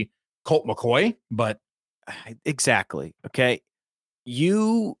probably Colt McCoy, but exactly. Okay.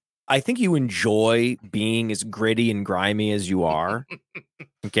 I think you enjoy being as gritty and grimy as you are.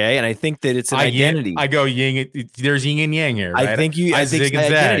 Okay. And I think that it's an identity. I go yin. There's yin and yang here. Right? I think it's an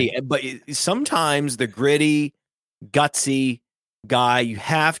identity. But sometimes the gritty, gutsy guy, you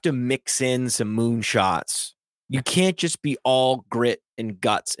have to mix in some moonshots. You can't just be all grit and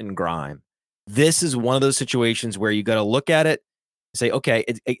guts and grime. This is one of those situations where you got to look at it and say, okay,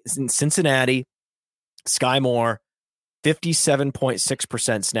 it's in Cincinnati, Sky Moore,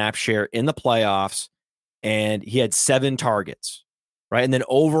 57.6% snap share in the playoffs. and he had 7 targets, right? And then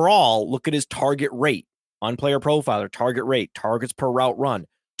overall, look at his target rate on Player Profiler, target rate, targets per route run,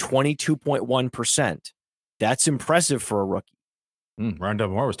 22.1%. That's impressive for a rookie. Rondale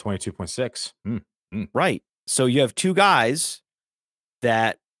Moore was 22.6. Right. So you have 2 guys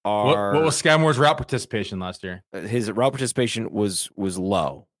that are. What was Sky Moore's route participation last year? His route participation was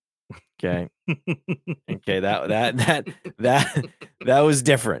low. Okay. Okay. That was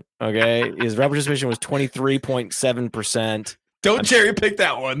different. Okay. His route participation was 23.7%. Don't cherry pick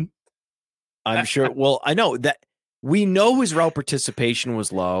that one. I'm sure. Well, I know that we know his route participation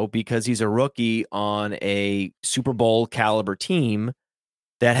was low because he's a rookie on a Super Bowl caliber team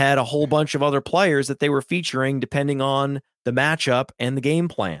that had a whole bunch of other players that they were featuring depending on the matchup and the game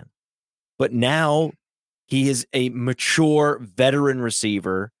plan. But now he is a mature veteran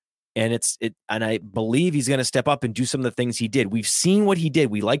receiver, and and I believe he's going to step up and do some of the things he did. We've seen what he did.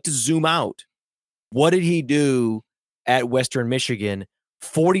 We like to zoom out. What did he do at Western Michigan?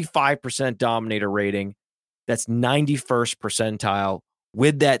 45% Dominator rating. That's 91st percentile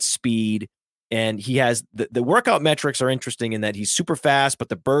with that speed. And he has the workout metrics are interesting in that he's super fast, but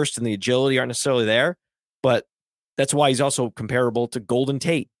the burst and the agility aren't necessarily there. But that's why he's also comparable to Golden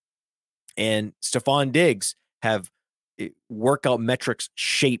Tate and Stephon Diggs have workout metrics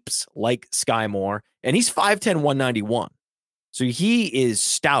shapes like Sky Moore. And he's 5'10", 191. So he is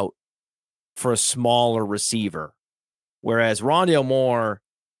stout for a smaller receiver. Whereas Rondale Moore,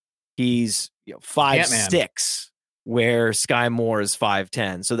 he's 5'6", where Sky Moore is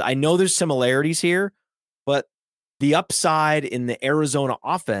 5'10". So I know there's similarities here, but the upside in the Arizona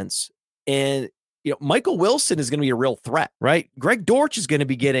offense, and Michael Wilson is going to be a real threat, right? Greg Dortch is going to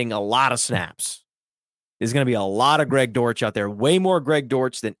be getting a lot of snaps. There's going to be a lot of Greg Dortch out there, way more Greg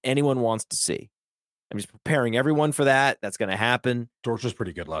Dortch than anyone wants to see. I'm just preparing everyone for that. That's going to happen. Dortch was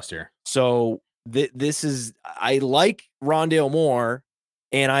pretty good last year. So this is, I like Rondale Moore,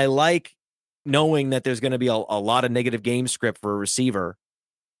 and I like knowing that there's going to be a lot of negative game script for a receiver.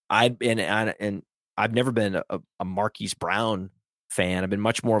 I've never been a Marquise Brown fan. I've been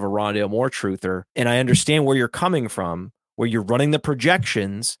much more of a Rondale Moore truther, and I understand where you're coming from, where you're running the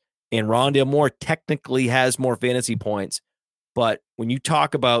projections, and Rondale Moore technically has more fantasy points. But when you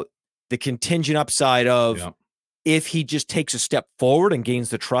talk about the contingent upside of if he just takes a step forward and gains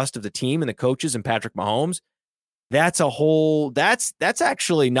the trust of the team and the coaches and Patrick Mahomes, that's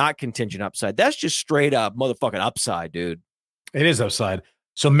actually not contingent upside. That's just straight up motherfucking upside, dude. It is upside.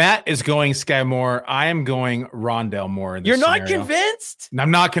 So Matt is going Sky Moore. I am going Rondale Moore. In this You're not scenario. Convinced?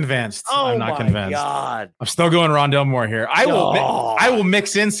 I'm not convinced. Oh, I'm not convinced. God. I'm still going Rondale Moore here. I will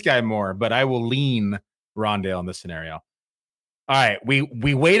mix in Sky Moore, but I will lean Rondale in this scenario. All right.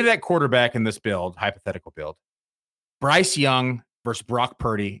 We waited at quarterback in this build, hypothetical build. Bryce Young versus Brock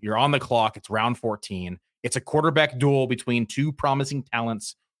Purdy. You're on the clock. It's round 14. It's a quarterback duel between 2 promising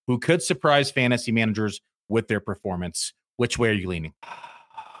talents who could surprise fantasy managers with their performance. Which way are you leaning?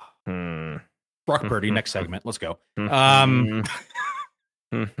 Brock Purdy, next segment. Let's go. I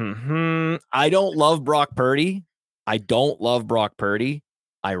don't love Brock Purdy. I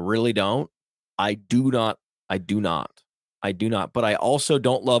really don't. I do not. But I also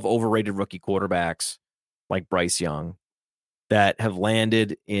don't love overrated rookie quarterbacks like Bryce Young that have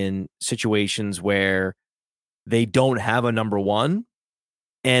landed in situations where they don't have a number 1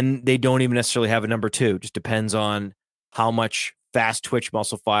 and they don't even necessarily have a number 2. Just depends on how much fast twitch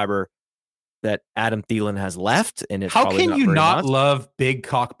muscle fiber that Adam Thielen has left. And it's how can you not much. Love big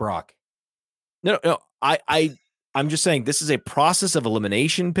cock Brock? No. I'm just saying this is a process of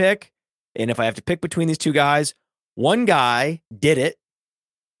elimination pick. And if I have to pick between these 2 guys, one guy did it.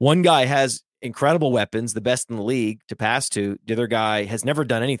 One guy has incredible weapons, the best in the league to pass to. The other guy has never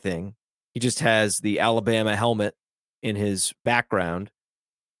done anything. He just has the Alabama helmet in his background,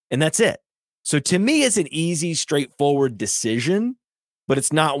 and that's it. So to me, it's an easy, straightforward decision, but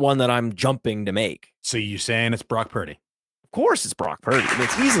it's not one that I'm jumping to make. So you saying it's Brock Purdy? Of course it's Brock Purdy.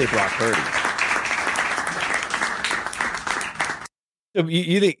 It's easily Brock Purdy. So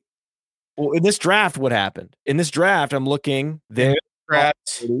you think, well, in this draft, what happened? In this draft, I'm looking there.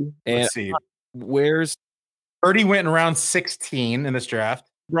 Draft. And Let's see. Where's Purdy went in round 16 in this draft.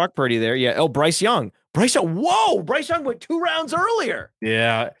 Brock Purdy there? Yeah. Oh, Bryce Young. Whoa! Bryce Young went 2 rounds earlier.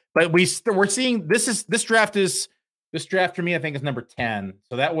 Yeah, but we're seeing this draft for me, I think, is number 10.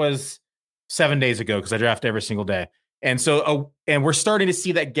 So that was 7 days ago because I draft every single day. And so and we're starting to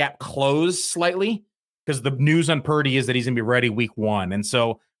see that gap close slightly because the news on Purdy is that he's going to be ready week 1. And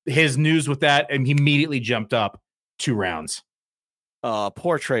so his news with that, and he immediately jumped up 2 rounds.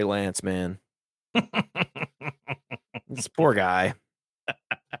 Poor Trey Lance, man. This poor guy.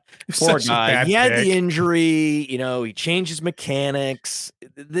 Poor Such a guy. bad He had pick. the injury. He changed his mechanics.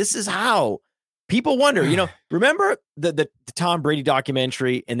 This is how people wonder. Remember the Tom Brady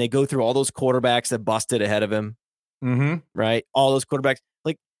documentary, and they go through all those quarterbacks that busted ahead of him, Mm-hmm. right? All those quarterbacks.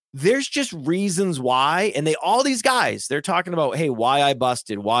 Like, there's just reasons why, and all these guys, they're talking about, hey, why I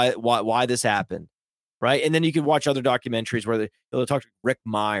busted, why this happened, right? And then you could watch other documentaries where they'll talk to Rick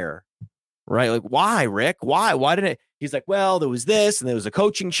Meyer, right? Like, why, Rick? Why didn't it? He's like, well, there was this, and there was a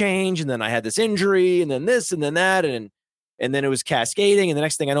coaching change, and then I had this injury, and then this, and then that, and then it was cascading, and the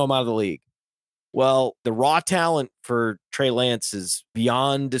next thing I know, I'm out of the league. Well, the raw talent for Trey Lance is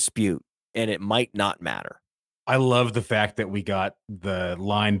beyond dispute, and it might not matter. I love the fact that we got the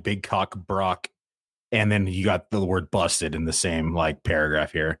line "Big Cock Brock," and then you got the word "busted" in the same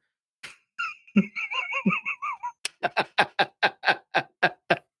paragraph here.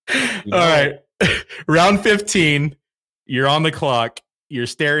 All right, round 15. You're on the clock. You're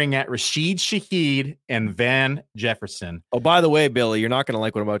staring at Rashid Shaheed and Van Jefferson. Oh, by the way, Billy, you're not going to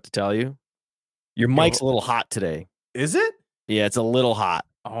like what I'm about to tell you. Your mic's a little hot today. Is it? Yeah, it's a little hot.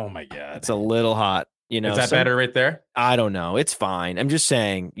 Oh my God. It's a little hot. Is that better right there? I don't know. It's fine. I'm just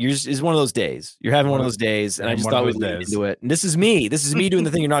saying, it's one of those days. You're having one of those days, and I just thought we'd lean into it. And this is me. This is me doing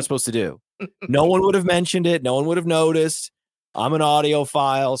the thing you're not supposed to do. No one would have mentioned it. No one would have noticed. I'm an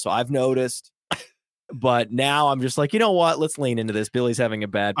audiophile, so I've noticed. But now I'm just like, you know what? Let's lean into this. Billy's having a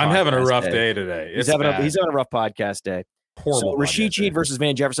bad I'm having a rough day day today. He's having a rough podcast day. Horrible. So Rashid Shaheed versus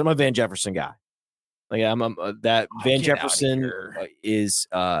Van Jefferson. I'm a Van Jefferson guy. Like Van Jefferson is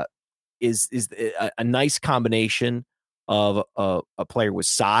a nice combination of a player with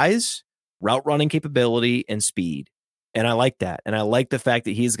size, route running capability, and speed. And I like that. And I like the fact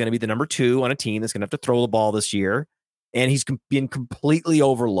that he's going to be the number 2 on a team that's going to have to throw the ball this year. And he's been completely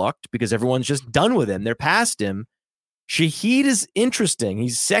overlooked because everyone's just done with him. They're past him. Shaheed is interesting.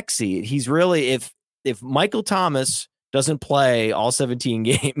 He's sexy. He's really, if Michael Thomas doesn't play all 17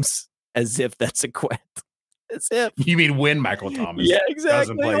 games, as if that's a quest. As if you mean when Michael Thomas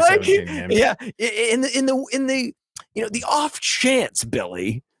doesn't play 17 games. Yeah. In the the off chance,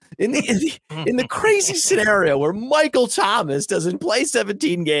 Billy, in the crazy scenario where Michael Thomas doesn't play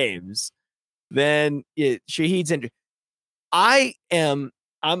 17 games, then Shaheed's in.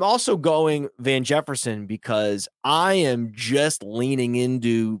 I'm also going Van Jefferson because I am just leaning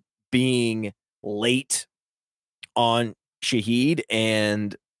into being late on Shaheed,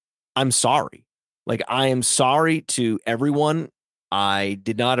 and I'm sorry. Like, I am sorry to everyone. I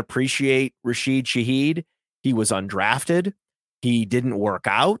did not appreciate Rashid Shaheed. He was undrafted. He didn't work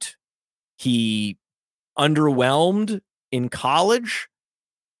out. He underwhelmed in college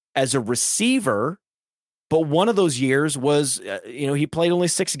as a receiver. But one of those years was, he played only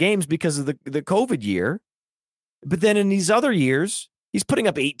 6 games because of the COVID year. But then in these other years, he's putting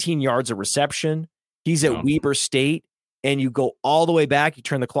up 18 yards of reception. He's at Weber State. And you go all the way back, you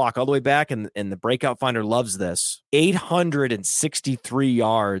turn the clock all the way back, and the breakout finder loves this. 863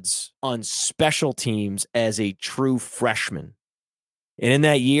 yards on special teams as a true freshman. And in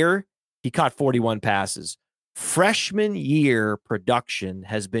that year, he caught 41 passes. Freshman year production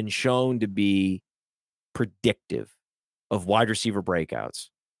has been shown to be predictive of wide receiver breakouts.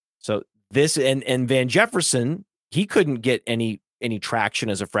 So this and Van Jefferson, he couldn't get any traction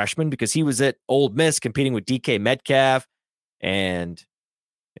as a freshman because he was at Ole Miss competing with DK Metcalf and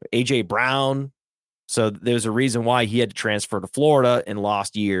AJ Brown. So there's a reason why he had to transfer to Florida and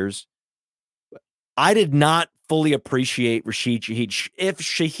lost years. I did not fully appreciate Rashid Shaheed. If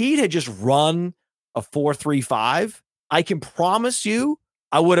Shaheed had just run a 4.35, I can promise you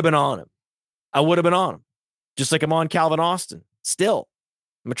I would have been on him. Just like I'm on Calvin Austin. Still,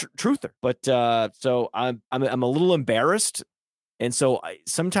 I'm a truther. But so I'm a little embarrassed. And so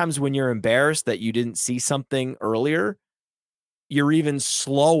sometimes when you're embarrassed that you didn't see something earlier, you're even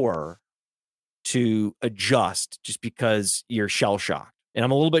slower to adjust just because you're shell-shocked. And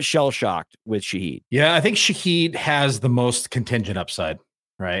I'm a little bit shell-shocked with Shaheed. Yeah, I think Shaheed has the most contingent upside,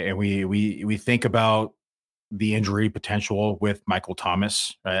 right? And we think about the injury potential with Michael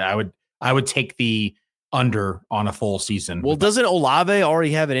Thomas. Right? I would take the under on a full season. Well, doesn't Olave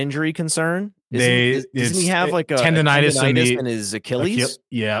already have an injury concern? Doesn't he have like a tendonitis in his Achilles?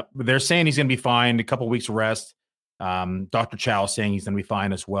 Yeah, but they're saying he's going to be fine. A couple of weeks rest. Dr. Chow saying he's going to be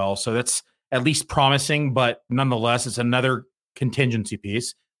fine as well. So that's at least promising, but nonetheless, it's another contingency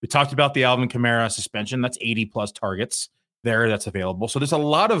piece. We talked about the Alvin Kamara suspension. That's 80 plus targets there that's available. So there's a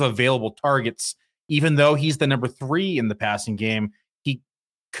lot of available targets, even though he's the number 3 in the passing game.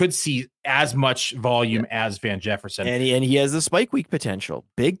 could see as much volume as Van Jefferson. And he has the spike week potential,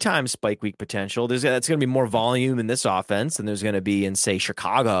 big time spike week potential. That's going to be more volume in this offense than there's going to be in, say,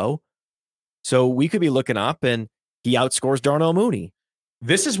 Chicago. So we could be looking up, and he outscores Darnell Mooney.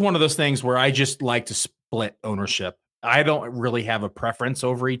 This is one of those things where I just like to split ownership. I don't really have a preference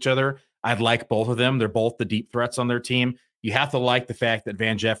over each other. I'd like both of them. They're both the deep threats on their team. You have to like the fact that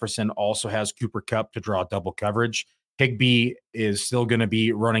Van Jefferson also has Cooper Kupp to draw double coverage. Higbee is still going to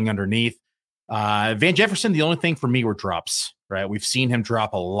be running underneath. Van Jefferson, the only thing for me were drops, right? We've seen him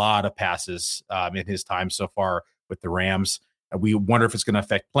drop a lot of passes in his time so far with the Rams. We wonder if it's going to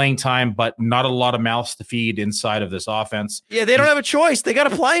affect playing time, but not a lot of mouths to feed inside of this offense. Yeah, they don't have a choice. They got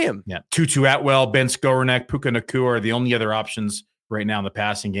to play him. Yeah, Tutu Atwell, Ben Skowronek, Puka Nacua are the only other options right now in the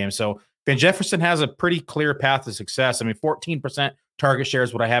passing game. So Van Jefferson has a pretty clear path to success. I mean, 14% target share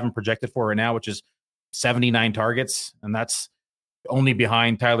is what I have him projected for right now, which is 79 targets, and that's only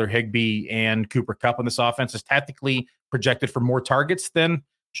behind Tyler Higbee and Cooper Kupp in this offense. Is tactically projected for more targets than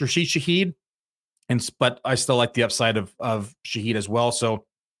Rashid Shaheed, but I still like the upside of Shaheed as well. So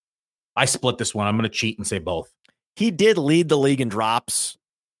I split this one. I'm going to cheat and say both. He did lead the league in drops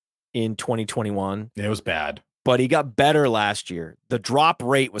in 2021. It was bad, but he got better last year. The drop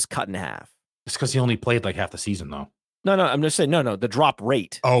rate was cut in half. It's because he only played like half the season, though. No, I'm just saying, no, the drop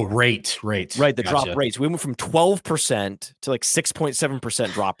rate. Oh, rate. Right, the drop rates. We went from 12% to like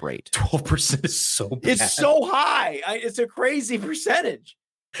 6.7% drop rate. 12% is so bad. It's so high. It's a crazy percentage.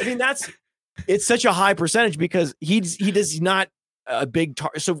 I mean, it's such a high percentage because he does not a big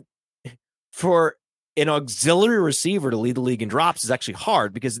target. So for an auxiliary receiver to lead the league in drops is actually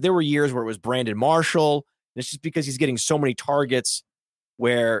hard because there were years where it was Brandon Marshall. And it's just because he's getting so many targets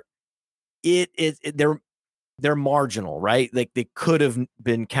where they're marginal, right? Like they could have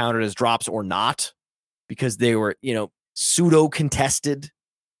been counted as drops or not because they were, pseudo contested.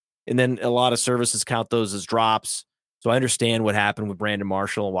 And then a lot of services count those as drops. So I understand what happened with Brandon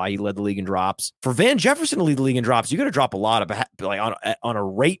Marshall and why he led the league in drops. For Van Jefferson to lead the league in drops, you got to drop a lot of like on a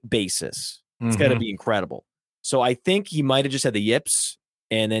rate basis. It's got to be incredible. So I think he might have just had the yips,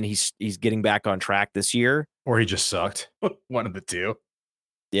 and then he's getting back on track this year, or he just sucked. One of the two.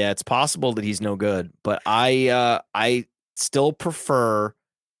 Yeah, it's possible that he's no good, but I still prefer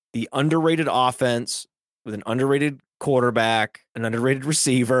the underrated offense with an underrated quarterback, an underrated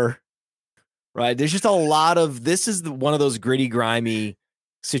receiver. Right? There's just a lot of this is one of those gritty, grimy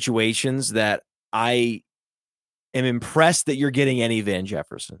situations that I am impressed that you're getting any Van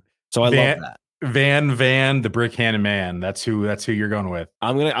Jefferson. So I love that. Van, the brick hand man. That's who you're going with.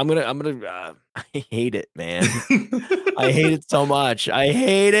 I'm gonna. I hate it, man. I hate it so much. I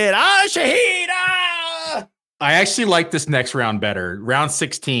hate it. Shaheed. I actually like this next round better. Round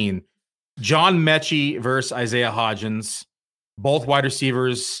 16, John Mechie versus Isaiah Hodgins. Both wide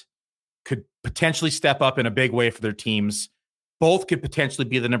receivers could potentially step up in a big way for their teams. Both could potentially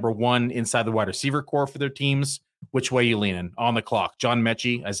be the number one inside the wide receiver core for their teams. Which way you leaning? On the clock. John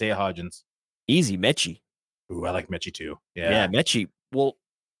Mechie, Isaiah Hodgins. Easy, Mechie. Ooh, I like Mechie too. Yeah, Mechie. Well,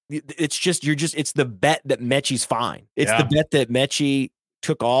 it's the bet that Mechie's fine. It's the bet that Mechie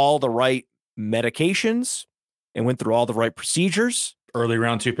took all the right medications and went through all the right procedures. Early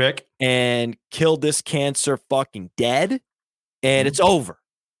round 2 pick. And killed this cancer fucking dead. And it's over.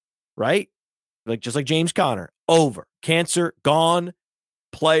 Right? Just like James Conner. Over. Cancer, gone.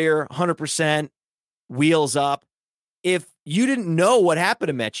 Player, 100%. Wheels up. If you didn't know what happened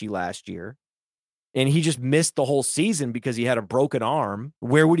to Mechie last year, and he just missed the whole season because he had a broken arm,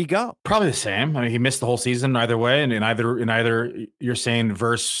 where would he go? Probably the same. I mean, he missed the whole season either way, and in either you're saying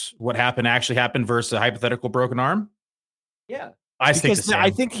versus what actually happened versus a hypothetical broken arm. Yeah, I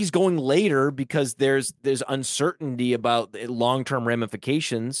think he's going later because there's uncertainty about the long-term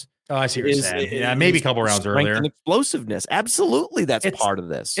ramifications. Oh, I see what you're saying. Yeah, maybe a couple rounds earlier. And explosiveness, absolutely, that's part of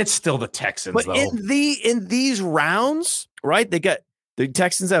this. It's still the Texans, but though. in these rounds, right? They got the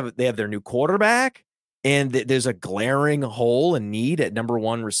Texans have their new quarterback, and there's a glaring hole and need at number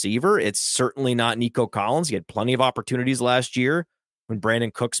one receiver. It's certainly not Nico Collins. He had plenty of opportunities last year when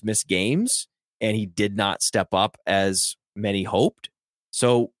Brandon Cooks missed games, and he did not step up as many hoped.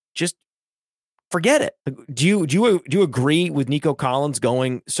 So just forget it. Do you agree with Nico Collins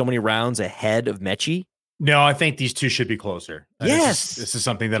going so many rounds ahead of Mechie? No, I think these two should be closer. Yes. This is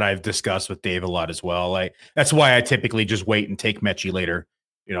something that I've discussed with Dave a lot as well. That's why I typically just wait and take Mechie later,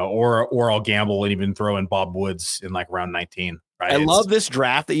 or I'll gamble and even throw in Bob Woods in like round 19. Right? I love this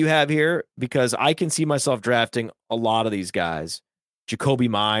draft that you have here because I can see myself drafting a lot of these guys. Jacoby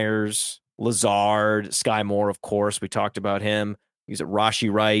Myers, Lazard, Sky Moore, of course. We talked about him. He's at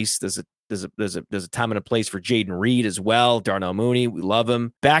Rashi Rice. There's there's a time and a place for Jaden Reed as well. Darnell Mooney, we love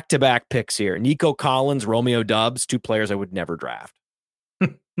him. Back-to-back picks here. Nico Collins, Romeo Doubs, two players I would never draft.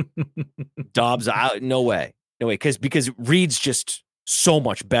 Dobbs out, no way, because Reed's just so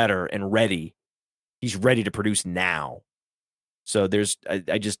much better and ready. He's ready to produce now. So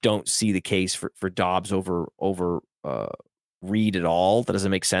I just don't see the case for Dobbs over Reed at all. That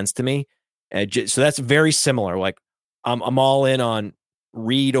doesn't make sense to me. So that's very similar. Like I'm all in on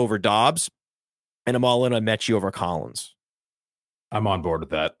Reed over Dobbs, and I'm all in on Mechie over Collins. I'm on board with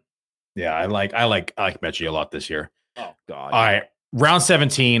that. Yeah, I like Mechie a lot this year. Oh God! All right, round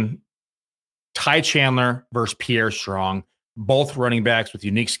 17. Ty Chandler versus Pierre Strong, both running backs with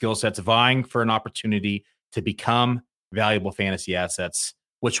unique skill sets, vying for an opportunity to become valuable fantasy assets.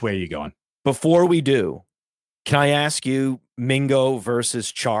 Which way are you going? Before we do, can I ask you, Mingo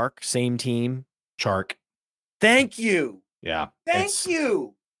versus Chark, same team? Chark. Thank you. Yeah. Thank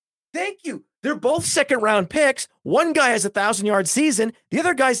you. They're both second-round picks. One guy has a 1,000-yard season. The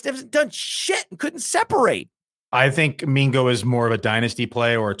other guy's done shit and couldn't separate. I think Mingo is more of a dynasty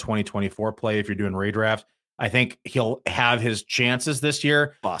play or a 2024 play if you're doing redraft. I think he'll have his chances this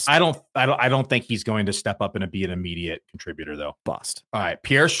year. Bust. I don't think he's going to step up and be an immediate contributor though. Bust. All right,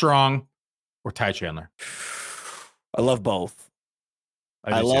 Pierre Strong or Ty Chandler. I love both.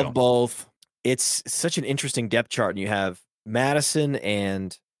 I do love too. both. It's such an interesting depth chart, and you have Madison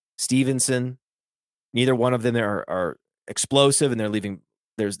and Stevenson. Neither one of them are explosive, and they're leaving.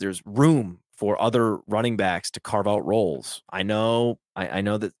 There's room for other running backs to carve out roles. I know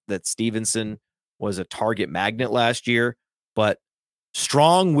that Stevenson was a target magnet last year, but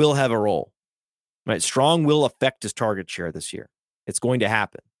Strong will have a role, right? Strong will affect his target share this year. It's going to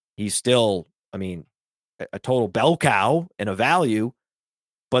happen. He's still, a total bell cow and a value,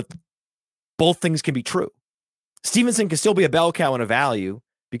 but both things can be true. Stevenson can still be a bell cow and a value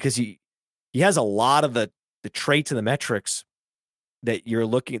because he has a lot of the traits and the metrics that you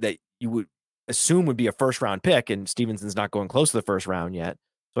would assume would be a first round pick, and Stevenson's not going close to the first round yet.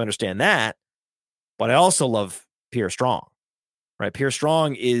 So I understand that. But I also love Pierre Strong, right? Pierre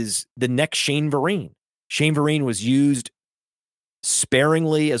Strong is the next Shane Vereen. Shane Vereen was used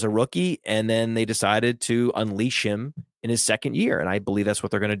sparingly as a rookie, and then they decided to unleash him in his second year. And I believe that's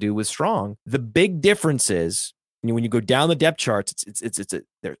what they're going to do with Strong. The big difference is when you go down the depth charts,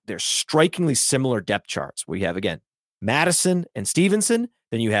 they're strikingly similar depth charts. We have, again, Madison and Stevenson.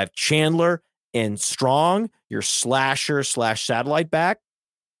 Then you have Chandler and Strong, your slasher / satellite back.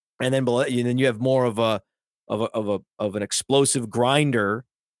 And then you have more of an explosive grinder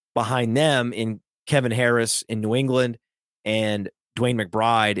behind them in Kevin Harris in New England and Dwayne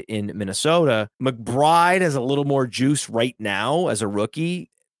McBride in Minnesota. McBride has a little more juice right now as a rookie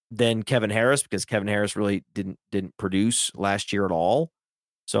than Kevin Harris, because Kevin Harris really didn't produce last year at all.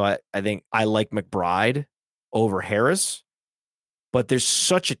 So I think I like McBride over Harris. But there's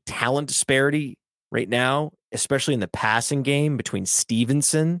such a talent disparity right now, especially in the passing game between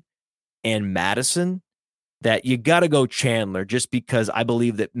Stevenson and Madison, that you got to go Chandler, just because I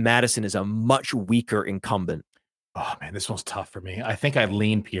believe that Madison is a much weaker incumbent. Oh man, this one's tough for me. I think I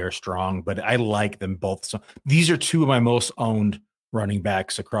lean Pierre Strong, but I like them both. So these are two of my most owned running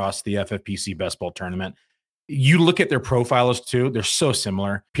backs across the FFPC Best Ball tournament. You look at their profiles too; they're so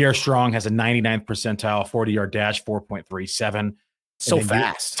similar. Pierre Strong has a 99th percentile 40-yard dash, 4.37. So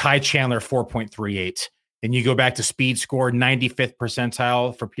fast. Ty Chandler, 4.38. And you go back to speed score, 95th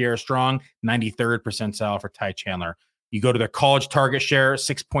percentile for Pierre Strong, 93rd percentile for Ty Chandler. You go to their college target share,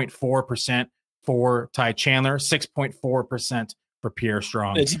 6.4% for Ty Chandler, 6.4% for Pierre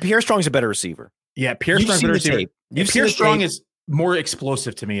Strong. Pierre Strong's a better receiver. Yeah, Pierre Strong's a better receiver. Pierre Strong is more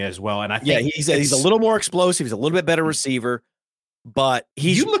explosive to me as well. And I think he's a little more explosive. He's a little bit better receiver. But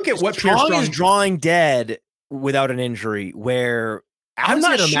you look at what Strong Pierre Strong is drawing dead without an injury, where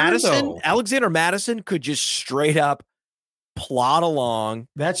Alexander Madison could just straight up plod along.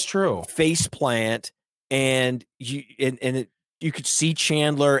 That's true. Face plant, and you could see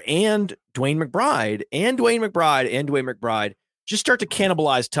Chandler and Dwayne McBride just start to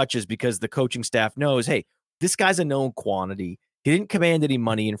cannibalize touches, because the coaching staff knows, hey, this guy's a known quantity. He didn't command any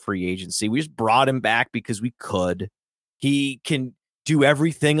money in free agency. We just brought him back because we could. He can do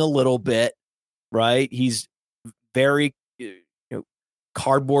everything a little bit, right? He's very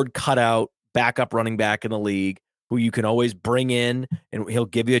cardboard cutout backup running back in the league who you can always bring in, and he'll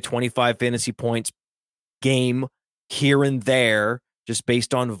give you a 25 fantasy points game here and there just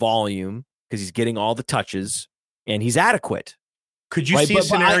based on volume, because he's getting all the touches and he's adequate. Could you see a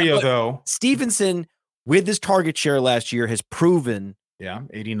scenario though? Stevenson, with his target share last year, has proven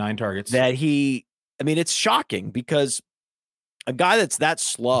 89 targets, that it's shocking, because a guy that's that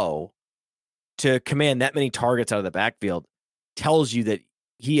slow to command that many targets out of the backfield tells you that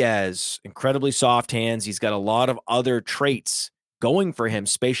he has incredibly soft hands. He's got a lot of other traits going for him,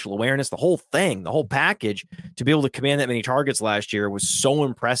 spatial awareness, the whole thing, the whole package. To be able to command that many targets last year was so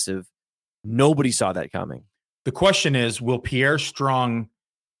impressive. Nobody saw that coming. The question is, will Pierre Strong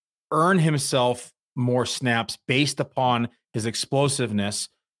earn himself more snaps based upon his explosiveness?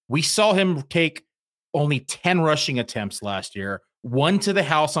 We saw him take only 10 rushing attempts last year, 1 to the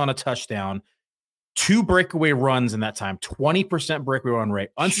house on a touchdown, 2 breakaway runs in that time, 20% breakaway run rate,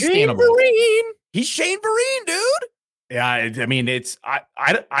 unsustainable. He's Shane Vereen, dude. Yeah, I mean,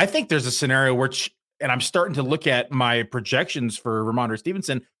 I think there's a scenario where, and I'm starting to look at my projections for Ramondre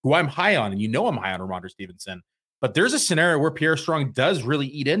Stevenson, who I'm high on, and I'm high on Ramondre Stevenson. But there's a scenario where Pierre Strong does really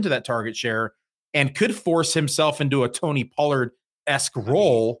eat into that target share and could force himself into a Tony Pollard-esque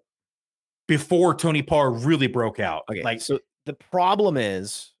role before Tony Pollard really broke out. Okay, so the problem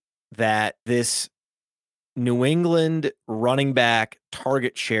is that this New England running back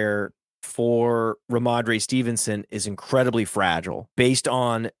target share for Ramondre Stevenson is incredibly fragile based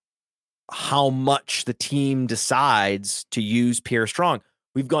on how much the team decides to use Pierre Strong.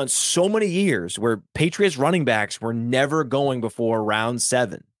 We've gone so many years where Patriots running backs were never going before round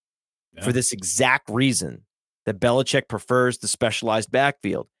 7 for this exact reason that Belichick prefers the specialized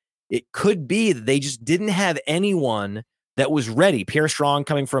backfield. It could be that they just didn't have anyone that was ready. Pierre Strong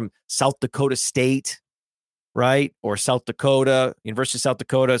coming from South Dakota State, right? Or South Dakota, University of South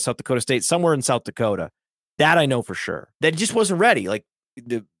Dakota State, somewhere in South Dakota. That I know for sure. That just wasn't ready. Like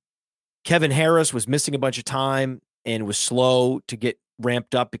Kevin Harris was missing a bunch of time and was slow to get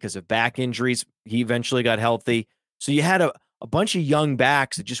ramped up because of back injuries. He eventually got healthy. So you had a bunch of young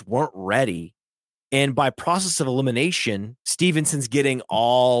backs that just weren't ready. And by process of elimination, Stevenson's getting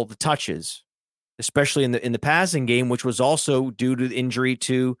all the touches, especially in the passing game, which was also due to the injury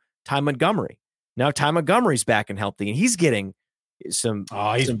to Ty Montgomery. Now Ty Montgomery's back and healthy, and he's getting some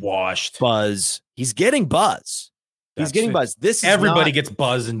washed buzz. He's getting buzz. He's getting buzz. Everybody gets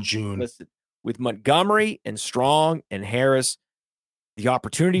buzz in June. Listen, with Montgomery and Strong and Harris, the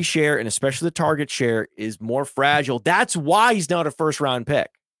opportunity share and especially the target share is more fragile. That's why he's not a first-round pick.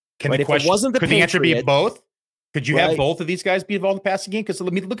 Can the question, could the answer be both? Could you have both of these guys be involved in the passing game? Because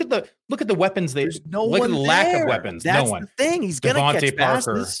look at the weapons. There's no look one at the lack of weapons. That's no one. The thing. He's going to catch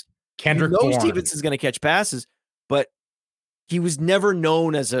passes. Kendrick Bourne. Stevenson's going to catch passes, but he was never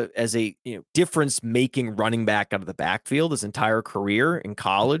known as a difference-making running back out of the backfield his entire career in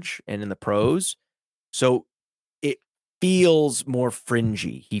college and in the pros. So it feels more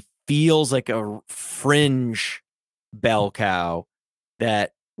fringy. He feels like a fringe bell cow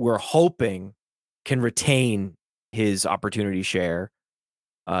that we're hoping can retain his opportunity share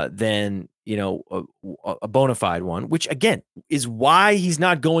than a bona fide one, which again is why he's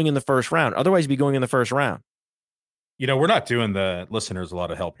not going in the first round. Otherwise, he'd be going in the first round. We're not doing the listeners a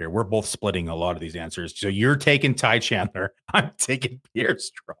lot of help here. We're both splitting a lot of these answers. So you're taking Ty Chandler. I'm taking Pierre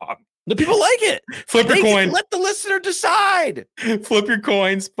Strong. The people like it. Flip your coin. Let the listener decide. Flip your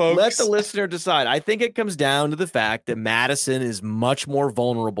coins, folks. Let the listener decide. I think it comes down to the fact that Madison is much more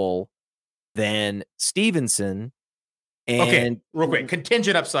vulnerable than Stevenson. And okay, real quick.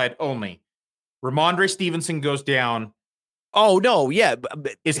 Contingent upside only. Ramondre Stevenson goes down. Oh, no, yeah.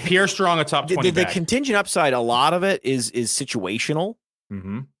 But is Pierre Strong a top 20 the contingent upside, a lot of it is situational,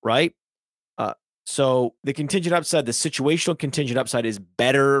 right? So the contingent upside, the situational contingent upside is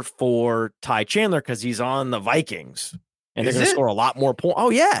better for Ty Chandler because he's on the Vikings. And they're going to score a lot more points.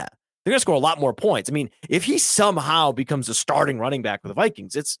 Oh, yeah. They're going to score a lot more points. I mean, if he somehow becomes a starting running back for the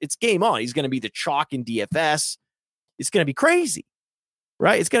Vikings, it's game on. He's going to be the chalk in DFS. It's going to be crazy,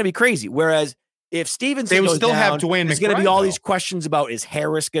 right? It's going to be crazy. Whereas if Stevenson they would goes still down, have Dwayne McBride. There's going to be all these questions about, is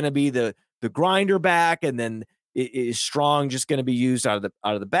Harris going to be the grinder back, and then is Strong just going to be used out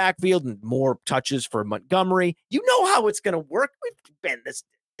of the backfield and more touches for Montgomery? You know how it's going to work. We've been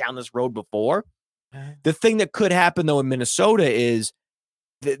down this road before. The thing that could happen though in Minnesota is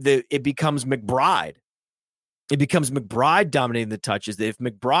it becomes McBride. It becomes McBride dominating the touches. If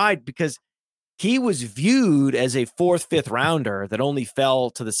McBride, because he was viewed as a 4th, 5th rounder that only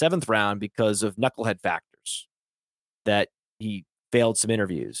fell to the 7th round because of knucklehead factors, that he failed some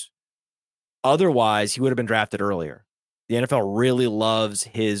interviews. Otherwise, he would have been drafted earlier. The NFL really loves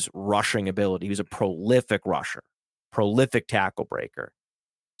his rushing ability. He was a prolific rusher, prolific tackle breaker.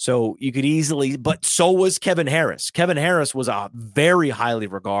 So you could easily, but so was Kevin Harris. Kevin Harris was a very highly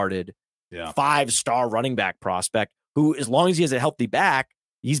regarded 5-star running back prospect who, as long as he has a healthy back,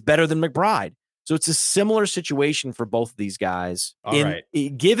 he's better than McBride. So it's a similar situation for both of these guys.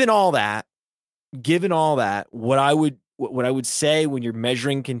 Given all that, what I would say when you're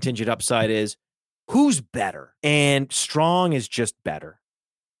measuring contingent upside is who's better? And Strong is just better.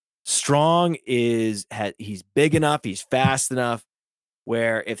 Strong he's big enough, he's fast enough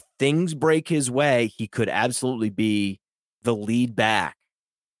where if things break his way, he could absolutely be the lead back.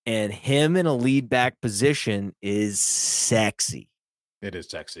 And him in a lead back position is sexy. It is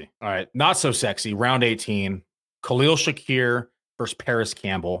sexy. All right. Not so sexy. Round 18. Khalil Shakir versus Paris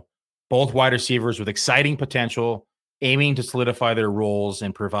Campbell. Both wide receivers with exciting potential, aiming to solidify their roles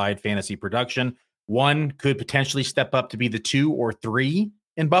and provide fantasy production. One could potentially step up to be the 2 or 3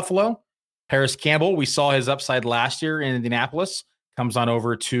 in Buffalo. Paris Campbell, we saw his upside last year in Indianapolis, comes on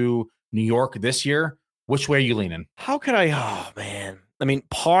over to New York this year. Which way are you leaning? How could I? Oh, man. I mean,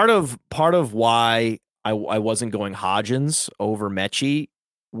 part of why I wasn't going Hodgins over Mechie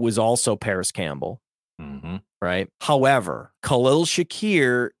was also Paris Campbell, right? However, Khalil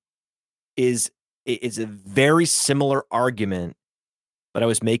Shakir is a very similar argument that I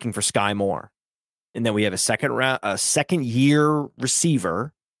was making for Sky Moore. And then we have a second year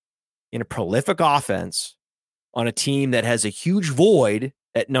receiver in a prolific offense on a team that has a huge void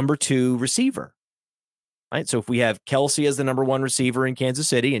at number 2 receiver. Right. So if we have Kelsey as the number 1 receiver in Kansas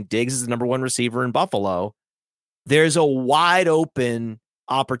City and Diggs as the number 1 receiver in Buffalo, there's a wide open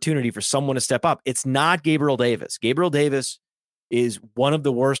opportunity for someone to step up. It's not Gabriel Davis. Gabriel Davis is one of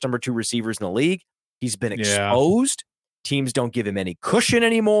the worst number 2 receivers in the league. He's been exposed. Teams don't give him any cushion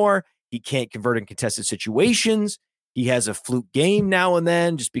anymore. He can't convert in contested situations. He has a fluke game now and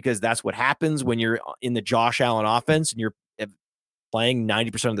then just because that's what happens when you're in the Josh Allen offense and you're playing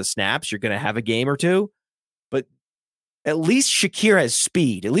 90% of the snaps. You're going to have a game or two. But at least Shakir has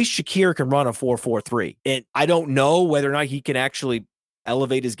speed. At least Shakir can run a 4.43. And I don't know whether or not he can actually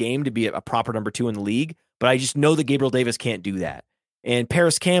elevate his game to be a proper number 2 in the league, but I just know that Gabriel Davis can't do that. And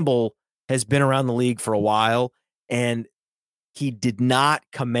Paris Campbell has been around the league for a while, and he did not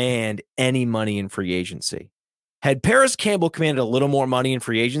command any money in free agency. Had Paris Campbell commanded a little more money in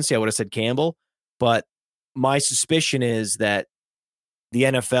free agency, I would have said Campbell, but my suspicion is that the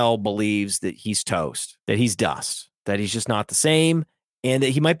NFL believes that he's toast, that he's dust, that he's just not the same, and that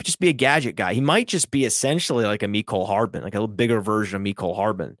he might just be a gadget guy. He might just be essentially like a Mecole Hardman, like a little bigger version of Mecole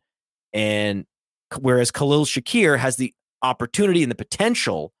Hardman. And whereas Khalil Shakir has the opportunity and the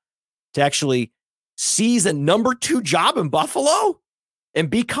potential to actually seize a number 2 job in Buffalo and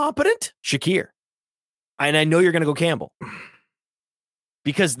be competent, Shakir. And I know you're going to go Campbell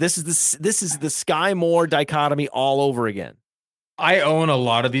because this is the Sky Moore dichotomy all over again. I own a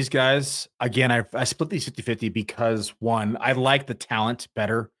lot of these guys. Again, I split these 50-50 because, one, I like the talent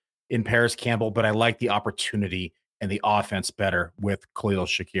better in Paris Campbell, but I like the opportunity and the offense better with Khalil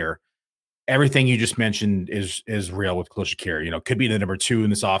Shakir. Everything you just mentioned is real with Khalil Shakir. You know, could be the number 2 in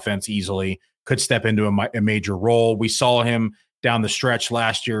this offense easily, could step into a major role. We saw him down the stretch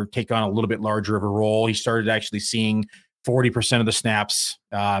last year take on a little bit larger of a role. He started actually seeing 40% of the snaps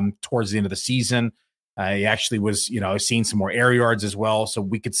towards the end of the season. He actually was, seeing some more air yards as well. So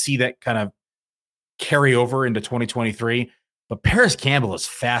we could see that kind of carry over into 2023. But Paris Campbell is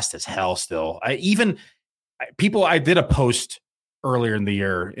fast as hell still. I did a post earlier in the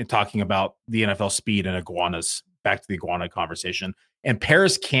year in talking about the NFL speed and iguanas, back to the iguana conversation. And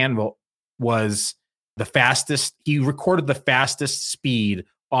Paris Campbell was the fastest. He recorded the fastest speed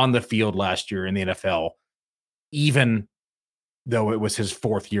on the field last year in the NFL, even though it was his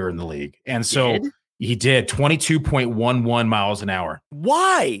 4th year in the league. And so he did 22.11 miles an hour.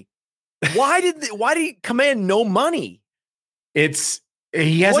 Why? Why did he command no money?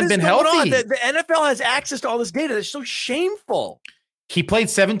 He hasn't been healthy. The NFL has access to all this data. That's so shameful. He played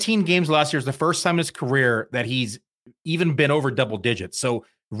 17 games last year. It's the first time in his career that he's even been over double digits. So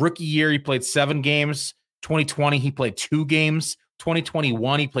rookie year, he played 7 games. 2020, he played 2 games.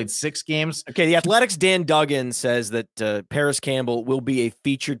 2021, he played 6 games. Okay, the Athletics' Dan Duggan says that Paris Campbell will be a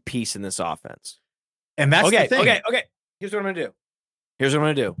featured piece in this offense. And that's the thing. Okay. Here's what I'm going to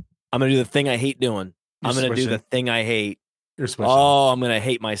do. I'm going to do the thing I hate doing. I'm going to do the thing I hate. You're switching. Oh, I'm going to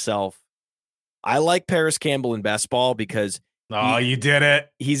hate myself. I like Paris Campbell in best ball because you did it.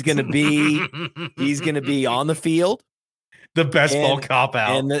 He's going to be on the field. The best ball cop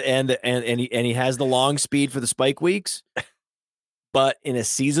out. And he has the long speed for the spike weeks. But in a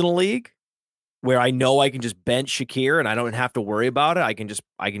seasonal league where I know I can just bench Shakir and I don't have to worry about it, I can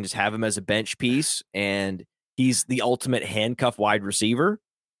just have him as a bench piece, and he's the ultimate handcuff wide receiver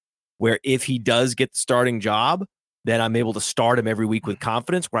where if he does get the starting job, then I'm able to start him every week with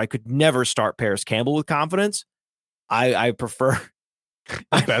confidence, where I could never start Paris Campbell with confidence. I prefer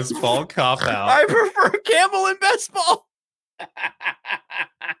best ball cop out. I prefer Campbell in best ball.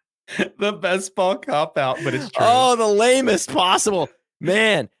 The best ball cop out, but it's true. Oh, the lamest possible.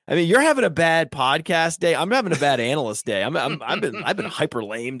 Man, I mean, you're having a bad podcast day. I'm having a bad analyst day. I've been hyper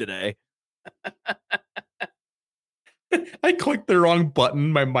lame today. I clicked the wrong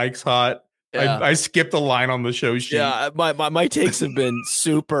button. My mic's hot. Yeah. I skipped a line on the show sheet. Yeah, my takes have been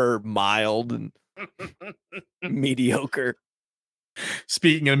super mild and mediocre.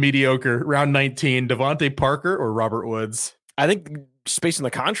 Speaking of mediocre, round 19, Devontae Parker or Robert Woods? I think based on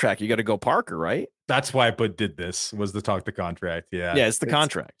the contract, you got to go Parker, right? That's why I did this, was to talk the contract. Yeah. Yeah, it's the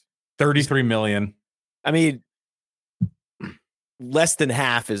contract. $33 million. I mean, less than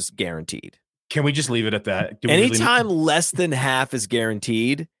half is guaranteed. Can we just leave it at that? Anytime less than half is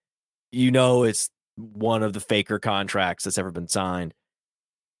guaranteed, it's one of the faker contracts that's ever been signed.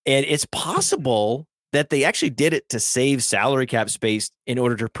 And it's possible that they actually did it to save salary cap space in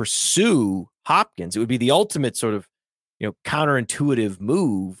order to pursue Hopkins. It would be the ultimate sort of, counterintuitive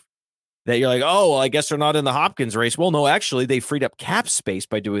move that you're like, oh, well, I guess they're not in the Hopkins race. Well, no, actually, they freed up cap space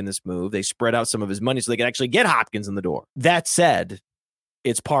by doing this move. They spread out some of his money so they could actually get Hopkins in the door. That said,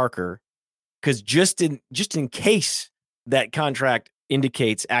 it's Parker, because just in case that contract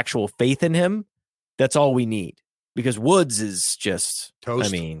indicates actual faith in him, that's all we need. Because Woods is just toast.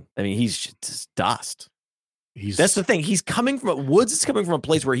 I mean, he's just dust. That's the thing. Woods is coming from a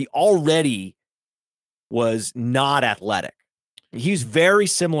place where he already was not athletic. He's very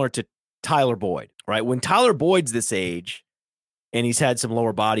similar to Tyler Boyd, right? When Tyler Boyd's this age and he's had some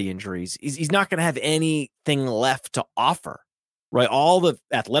lower body injuries, he's not going to have anything left to offer, right? All the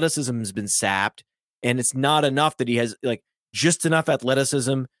athleticism has been sapped, and it's not enough that he has just enough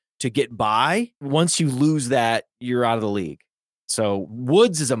athleticism to get by. Once you lose that, you're out of the league. So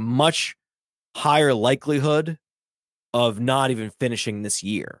Woods is a much higher likelihood of not even finishing this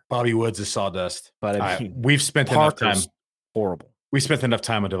year. Bobby Woods is sawdust. But I mean, we've spent Parker's enough time. Horrible. We spent enough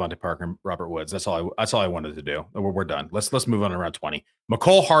time on Devontae Parker and Robert Woods. That's all I wanted to do. We're done. Let's move on to round 20.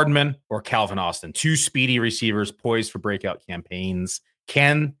 McCole Hardman or Calvin Austin, two speedy receivers poised for breakout campaigns,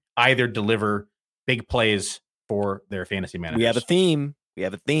 can either deliver big plays for their fantasy managers. We have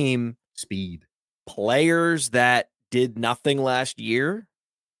a theme. Speed. Players that did nothing last year,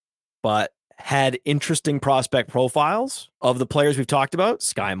 but had interesting prospect profiles of the players we've talked about: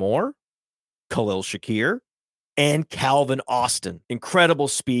 Sky Moore, Khalil Shakir, and Calvin Austin. Incredible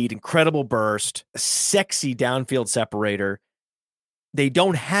speed, incredible burst, sexy downfield separator. They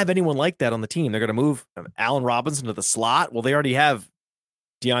don't have anyone like that on the team. They're going to move Allen Robinson to the slot. Well, they already have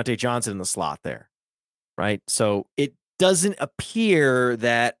Deontay Johnson in the slot there, right? So it doesn't appear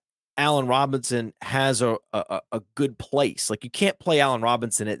that Allen Robinson has a good place. You can't play Allen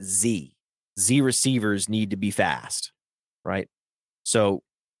Robinson at Z. Z receivers need to be fast, right? So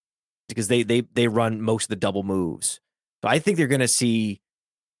because they run most of the double moves. So I think they're going to see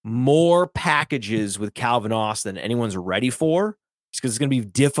more packages with Calvin Austin than anyone's ready for, because it's going to be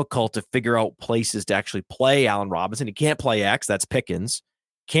difficult to figure out places to actually play Allen Robinson. He can't play X, that's Pickens.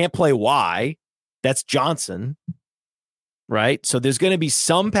 Can't play Y, that's Johnson, right? So there's going to be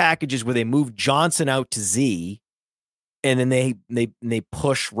some packages where they move Johnson out to Z, and then they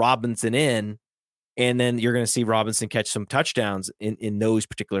push Robinson in, and then you're going to see Robinson catch some touchdowns in those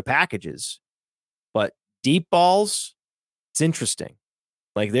particular packages. But deep balls, it's interesting.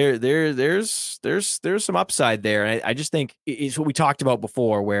 There's some upside there. And I just think it's what we talked about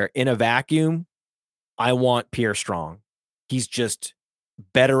before, where in a vacuum, I want Pierre Strong. He's just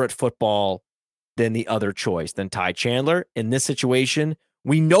better at football than the other choice, than Ty Chandler. In this situation,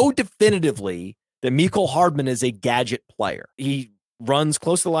 we know definitively that Mecole Hardman is a gadget player. He runs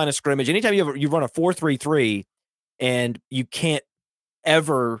close to the line of scrimmage. Anytime you run a 4-3-3 and you can't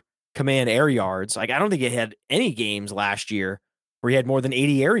ever command air yards, I don't think it had any games last year where he had more than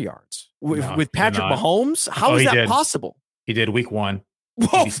 80 air yards. With Patrick Mahomes, how is that possible? He did week 1.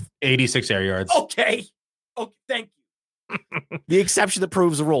 86 air yards. Okay, thank you. The exception that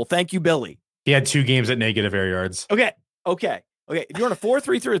proves the rule. Thank you, Billy. He had 2 games at negative air yards. Okay. If you're on a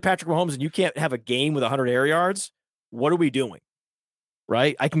 4-3-3 with Patrick Mahomes and you can't have a game with 100 air yards, what are we doing?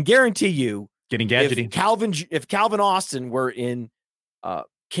 Right? I can guarantee you, getting gadgety. If Calvin Austin were in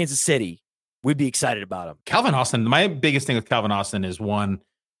Kansas City, we'd be excited about him. Calvin Austin, my biggest thing with Calvin Austin is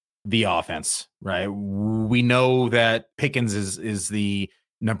the offense, right? We know that Pickens is the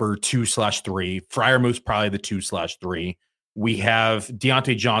number 2/3. Freiermuth's probably the 2/3. We have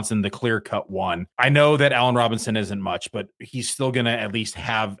Deontay Johnson, the clear-cut one. I know that Allen Robinson isn't much, but he's still going to at least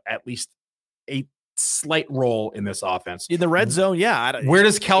have a slight role in this offense. In the red zone, yeah. Where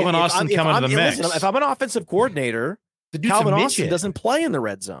does Calvin Austin come into the mix? Listen, if I'm an offensive coordinator, Calvin Austin doesn't play in the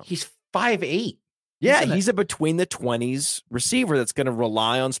red zone. He's 5'8". Yeah, he's a between the 20s receiver that's going to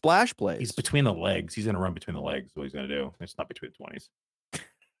rely on splash plays. He's between the legs. He's going to run between the legs. What he's going to do. It's not between the 20s.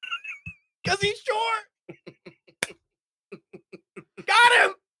 Because he's short. Got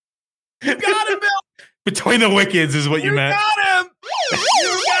him. You got him, Bill. Between the wickets is what you meant. Got him.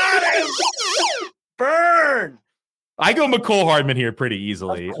 You got him. Burn. I go McCole Hardman here pretty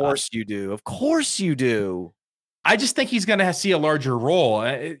easily. Of course you do. Of course you do. I just think he's going to see a larger role.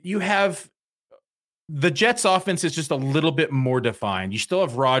 You have the Jets offense is just a little bit more defined. You still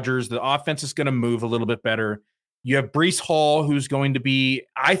have Rodgers. The offense is going to move a little bit better. You have Breece Hall, who's going to be,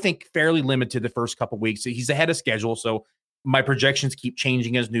 I think, fairly limited the first couple of weeks. He's ahead of schedule, so my projections keep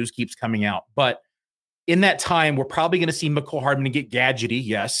changing as news keeps coming out. But in that time, we're probably going to see McCole Hardman get gadgety,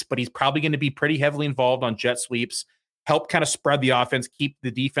 yes, but he's probably going to be pretty heavily involved on jet sweeps, help kind of spread the offense, keep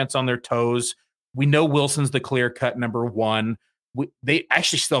the defense on their toes. We know Wilson's the clear-cut number one. They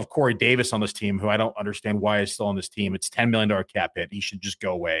actually still have Corey Davis on this team, who I don't understand why he's still on this team. It's $10 million cap hit. He should just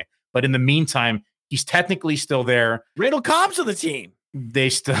go away. But in the meantime, he's technically still there. Randall Cobb's on the team.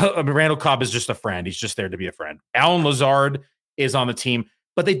 Randall Cobb is just a friend. He's just there to be a friend. Alan Lazard is on the team,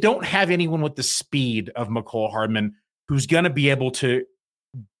 but they don't have anyone with the speed of McCole Hardman who's going to be able to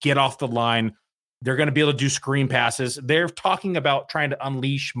get off the line. They're going to be able to do screen passes. They're talking about trying to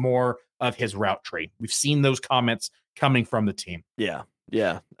unleash more of his route tree. We've seen those comments coming from the team. Yeah.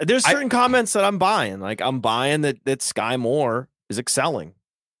 Yeah. There's certain comments that I'm buying. Like I'm buying that Sky Moore is excelling,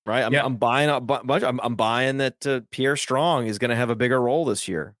 right? I'm buying a bunch. I'm buying that Pierre Strong is going to have a bigger role this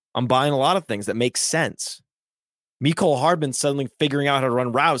year. I'm buying a lot of things that make sense. McCole Hardman suddenly figuring out how to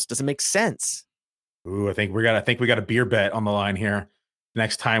run routes doesn't make sense. Ooh, I think we got a beer bet on the line here.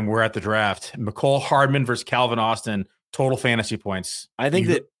 Next time we're at the draft, McCole Hardman versus Calvin Austin, total fantasy points. I think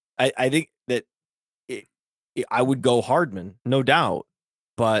that I would go Hardman, no doubt,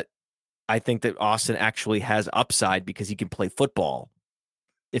 but I think that Austin actually has upside because he can play football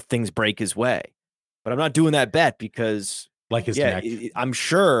if things break his way. But I'm not doing that bet because I'm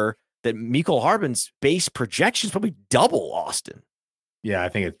sure that McCole Hardman's base projection is probably double Austin. Yeah, I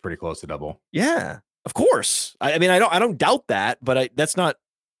think it's pretty close to double. Yeah. Of course. I mean, I don't doubt that, but that's not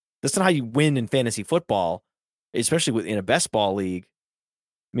how you win in fantasy football, especially in a best ball league.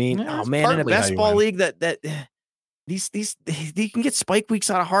 I mean, in a best ball league that these they can get spike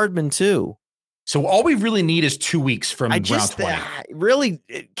weeks out of Hardman too. So all we really need is 2 weeks from round 20. Really,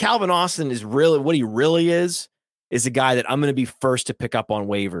 Calvin Austin is really what he really is a guy that I'm going to be first to pick up on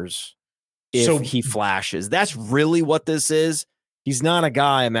waivers if he flashes. That's really what this is. He's not a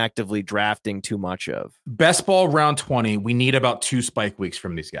guy I'm actively drafting too much of. Best ball round 20. We need about 2 spike weeks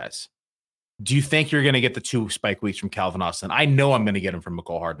from these guys. Do you think you're going to get the 2 spike weeks from Calvin Austin? I know I'm going to get him from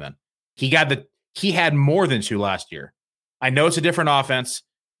McCole Hardman. He had more than 2 last year. I know it's a different offense,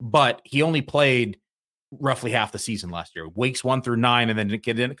 but he only played roughly half the season last year, weeks 1 through 9, and then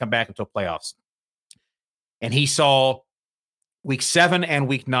didn't come back until playoffs. And he saw week 7 and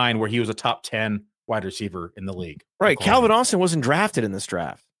week 9 where he was a top 10 wide receiver in the league. Right. Calvin Austin wasn't drafted in this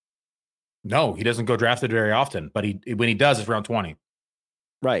draft. No, he doesn't go drafted very often, but when he does, it's round 20.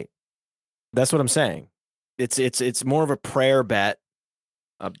 Right. That's what I'm saying. It's more of a prayer bet,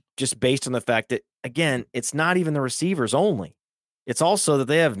 just based on the fact that, again, it's not even the receivers only. It's also that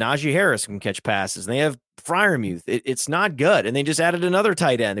they have Najee Harris who can catch passes, and they have Freiermuth. It's not good. And they just added another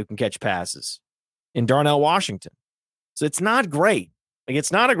tight end who can catch passes in Darnell Washington. So it's not great. Like,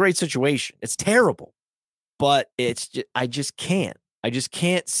 it's not a great situation. It's terrible. But I just can't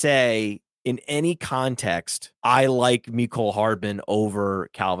say in any context, I like McCole Hardman over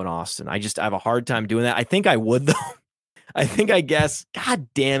Calvin Austin. I have a hard time doing that. I think I would, though. I guess. God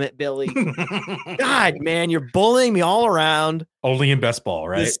damn it, Billy. God, man, you're bullying me all around. Only in best ball,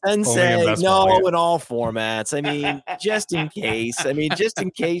 right? In all formats. I mean, just in case. Just in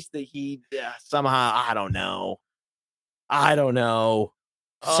case that he somehow, I don't know.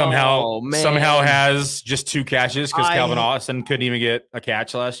 Somehow has just 2 catches because Calvin Austin couldn't even get a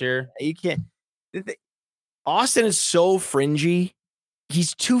catch last year. You can't. Austin is so fringy.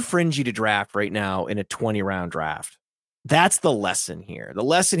 He's too fringy to draft right now in a 20-round draft. That's the lesson here. The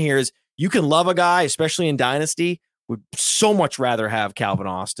lesson here is you can love a guy, especially in Dynasty, would so much rather have Calvin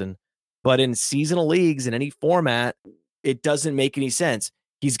Austin. But in seasonal leagues, in any format, it doesn't make any sense.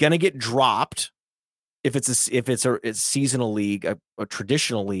 He's going to get dropped if it's a seasonal league, a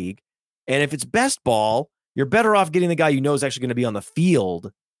traditional league. And if it's best ball, you're better off getting the guy you know is actually going to be on the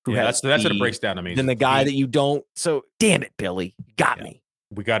field. That's what it breaks down to me. Than the guy that you don't. So, damn it, Billy. You got me.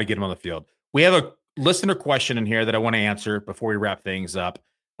 We got to get him on the field. We have a listener question in here that I want to answer before we wrap things up.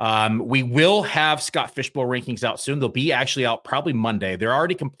 We will have Scott Fishbowl rankings out soon. They'll be actually out probably Monday. They're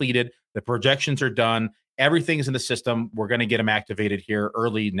already completed. The projections are done. Everything's in the system. We're going to get them activated here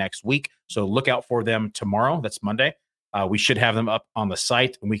early next week. So look out for them tomorrow. That's Monday. We should have them up on the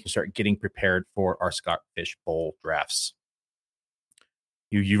site, and we can start getting prepared for our Scott Fish Bowl drafts.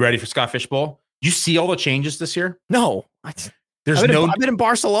 You ready for Scott Fish Bowl? You see all the changes this year? No. I've been in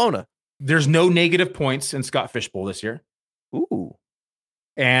Barcelona. There's no negative points in Scott Fish Bowl this year. Ooh.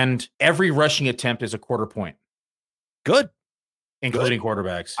 And every rushing attempt is a quarter point. Good. Including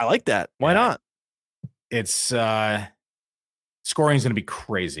quarterbacks. I like that. Why not? It's scoring is going to be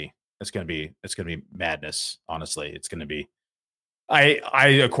crazy. It's going to be madness. Honestly, it's going to be. I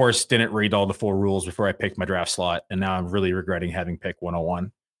of course didn't read all the full rules before I picked my draft slot, and now I'm really regretting having picked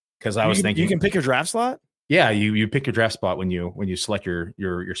 101 because I was thinking you can pick your draft slot. Yeah, you pick your draft spot when you select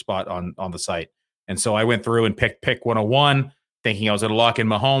your spot on the site, and so I went through and pick 101, thinking I was going to lock in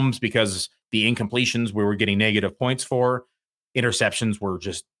Mahomes because the incompletions we were getting negative points for, interceptions were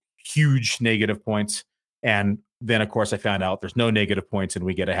just huge negative points, and then of course I found out there's no negative points and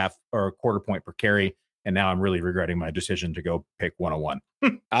we get a half or a quarter point per carry. And now I'm really regretting my decision to go pick 101.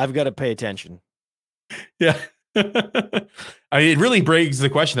 I've got to pay attention. Yeah. I mean, it really brings the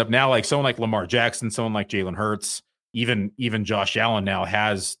question up now, like someone like Lamar Jackson, someone like Jalen Hurts, even Josh Allen now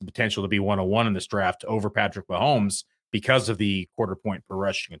has the potential to be 101 in this draft over Patrick Mahomes because of the quarter point per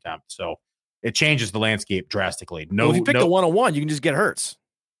rushing attempt. So it changes the landscape drastically. If you pick the 101, you can just get Hurts.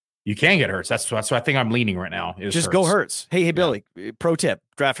 You can get Hurts. That's what I think I'm leaning right now. Just Hurts. Go Hurts. Hey, Billy, pro tip,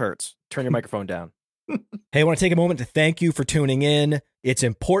 draft Hurts. Turn your microphone down. Hey, I want to take a moment to thank you for tuning in. It's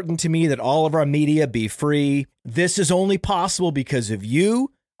important to me that all of our media be free. This is only possible because of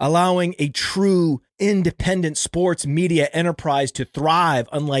you allowing a true independent sports media enterprise to thrive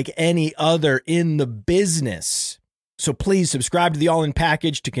unlike any other in the business. So please subscribe to the All In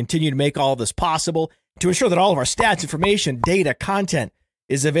Package to continue to make all of this possible, to ensure that all of our stats, information, data, content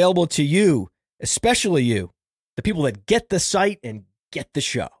is available to you, especially you, the people that get the site and get the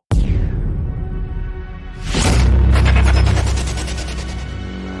show.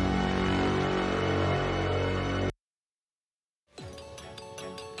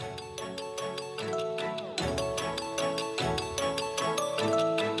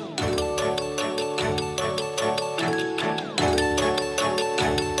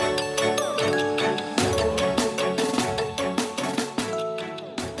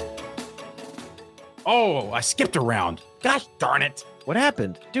 Oh, I skipped around. Gosh darn it. What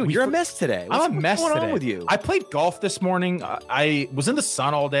happened? Dude, you're a mess today. I'm a mess what's going today. on with you? I played golf this morning. I was in the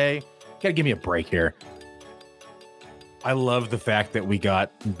sun all day. You gotta give me a break here. I love the fact that we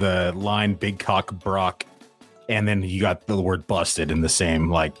got the line Big Cock Brock, and then you got the word busted in the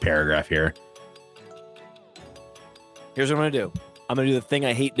same paragraph here. Here's what I'm gonna do. I'm gonna do the thing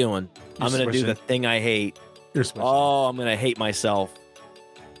I hate doing. I'm gonna do the thing I hate. I'm gonna hate myself.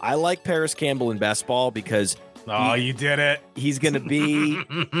 I like Paris Campbell in best ball because you did it. He's gonna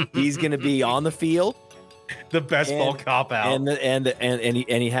be on the field. The best ball cop out. And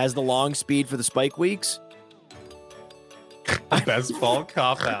he has the long speed for the spike weeks. Best ball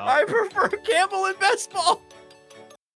cop out. I prefer Campbell in best ball.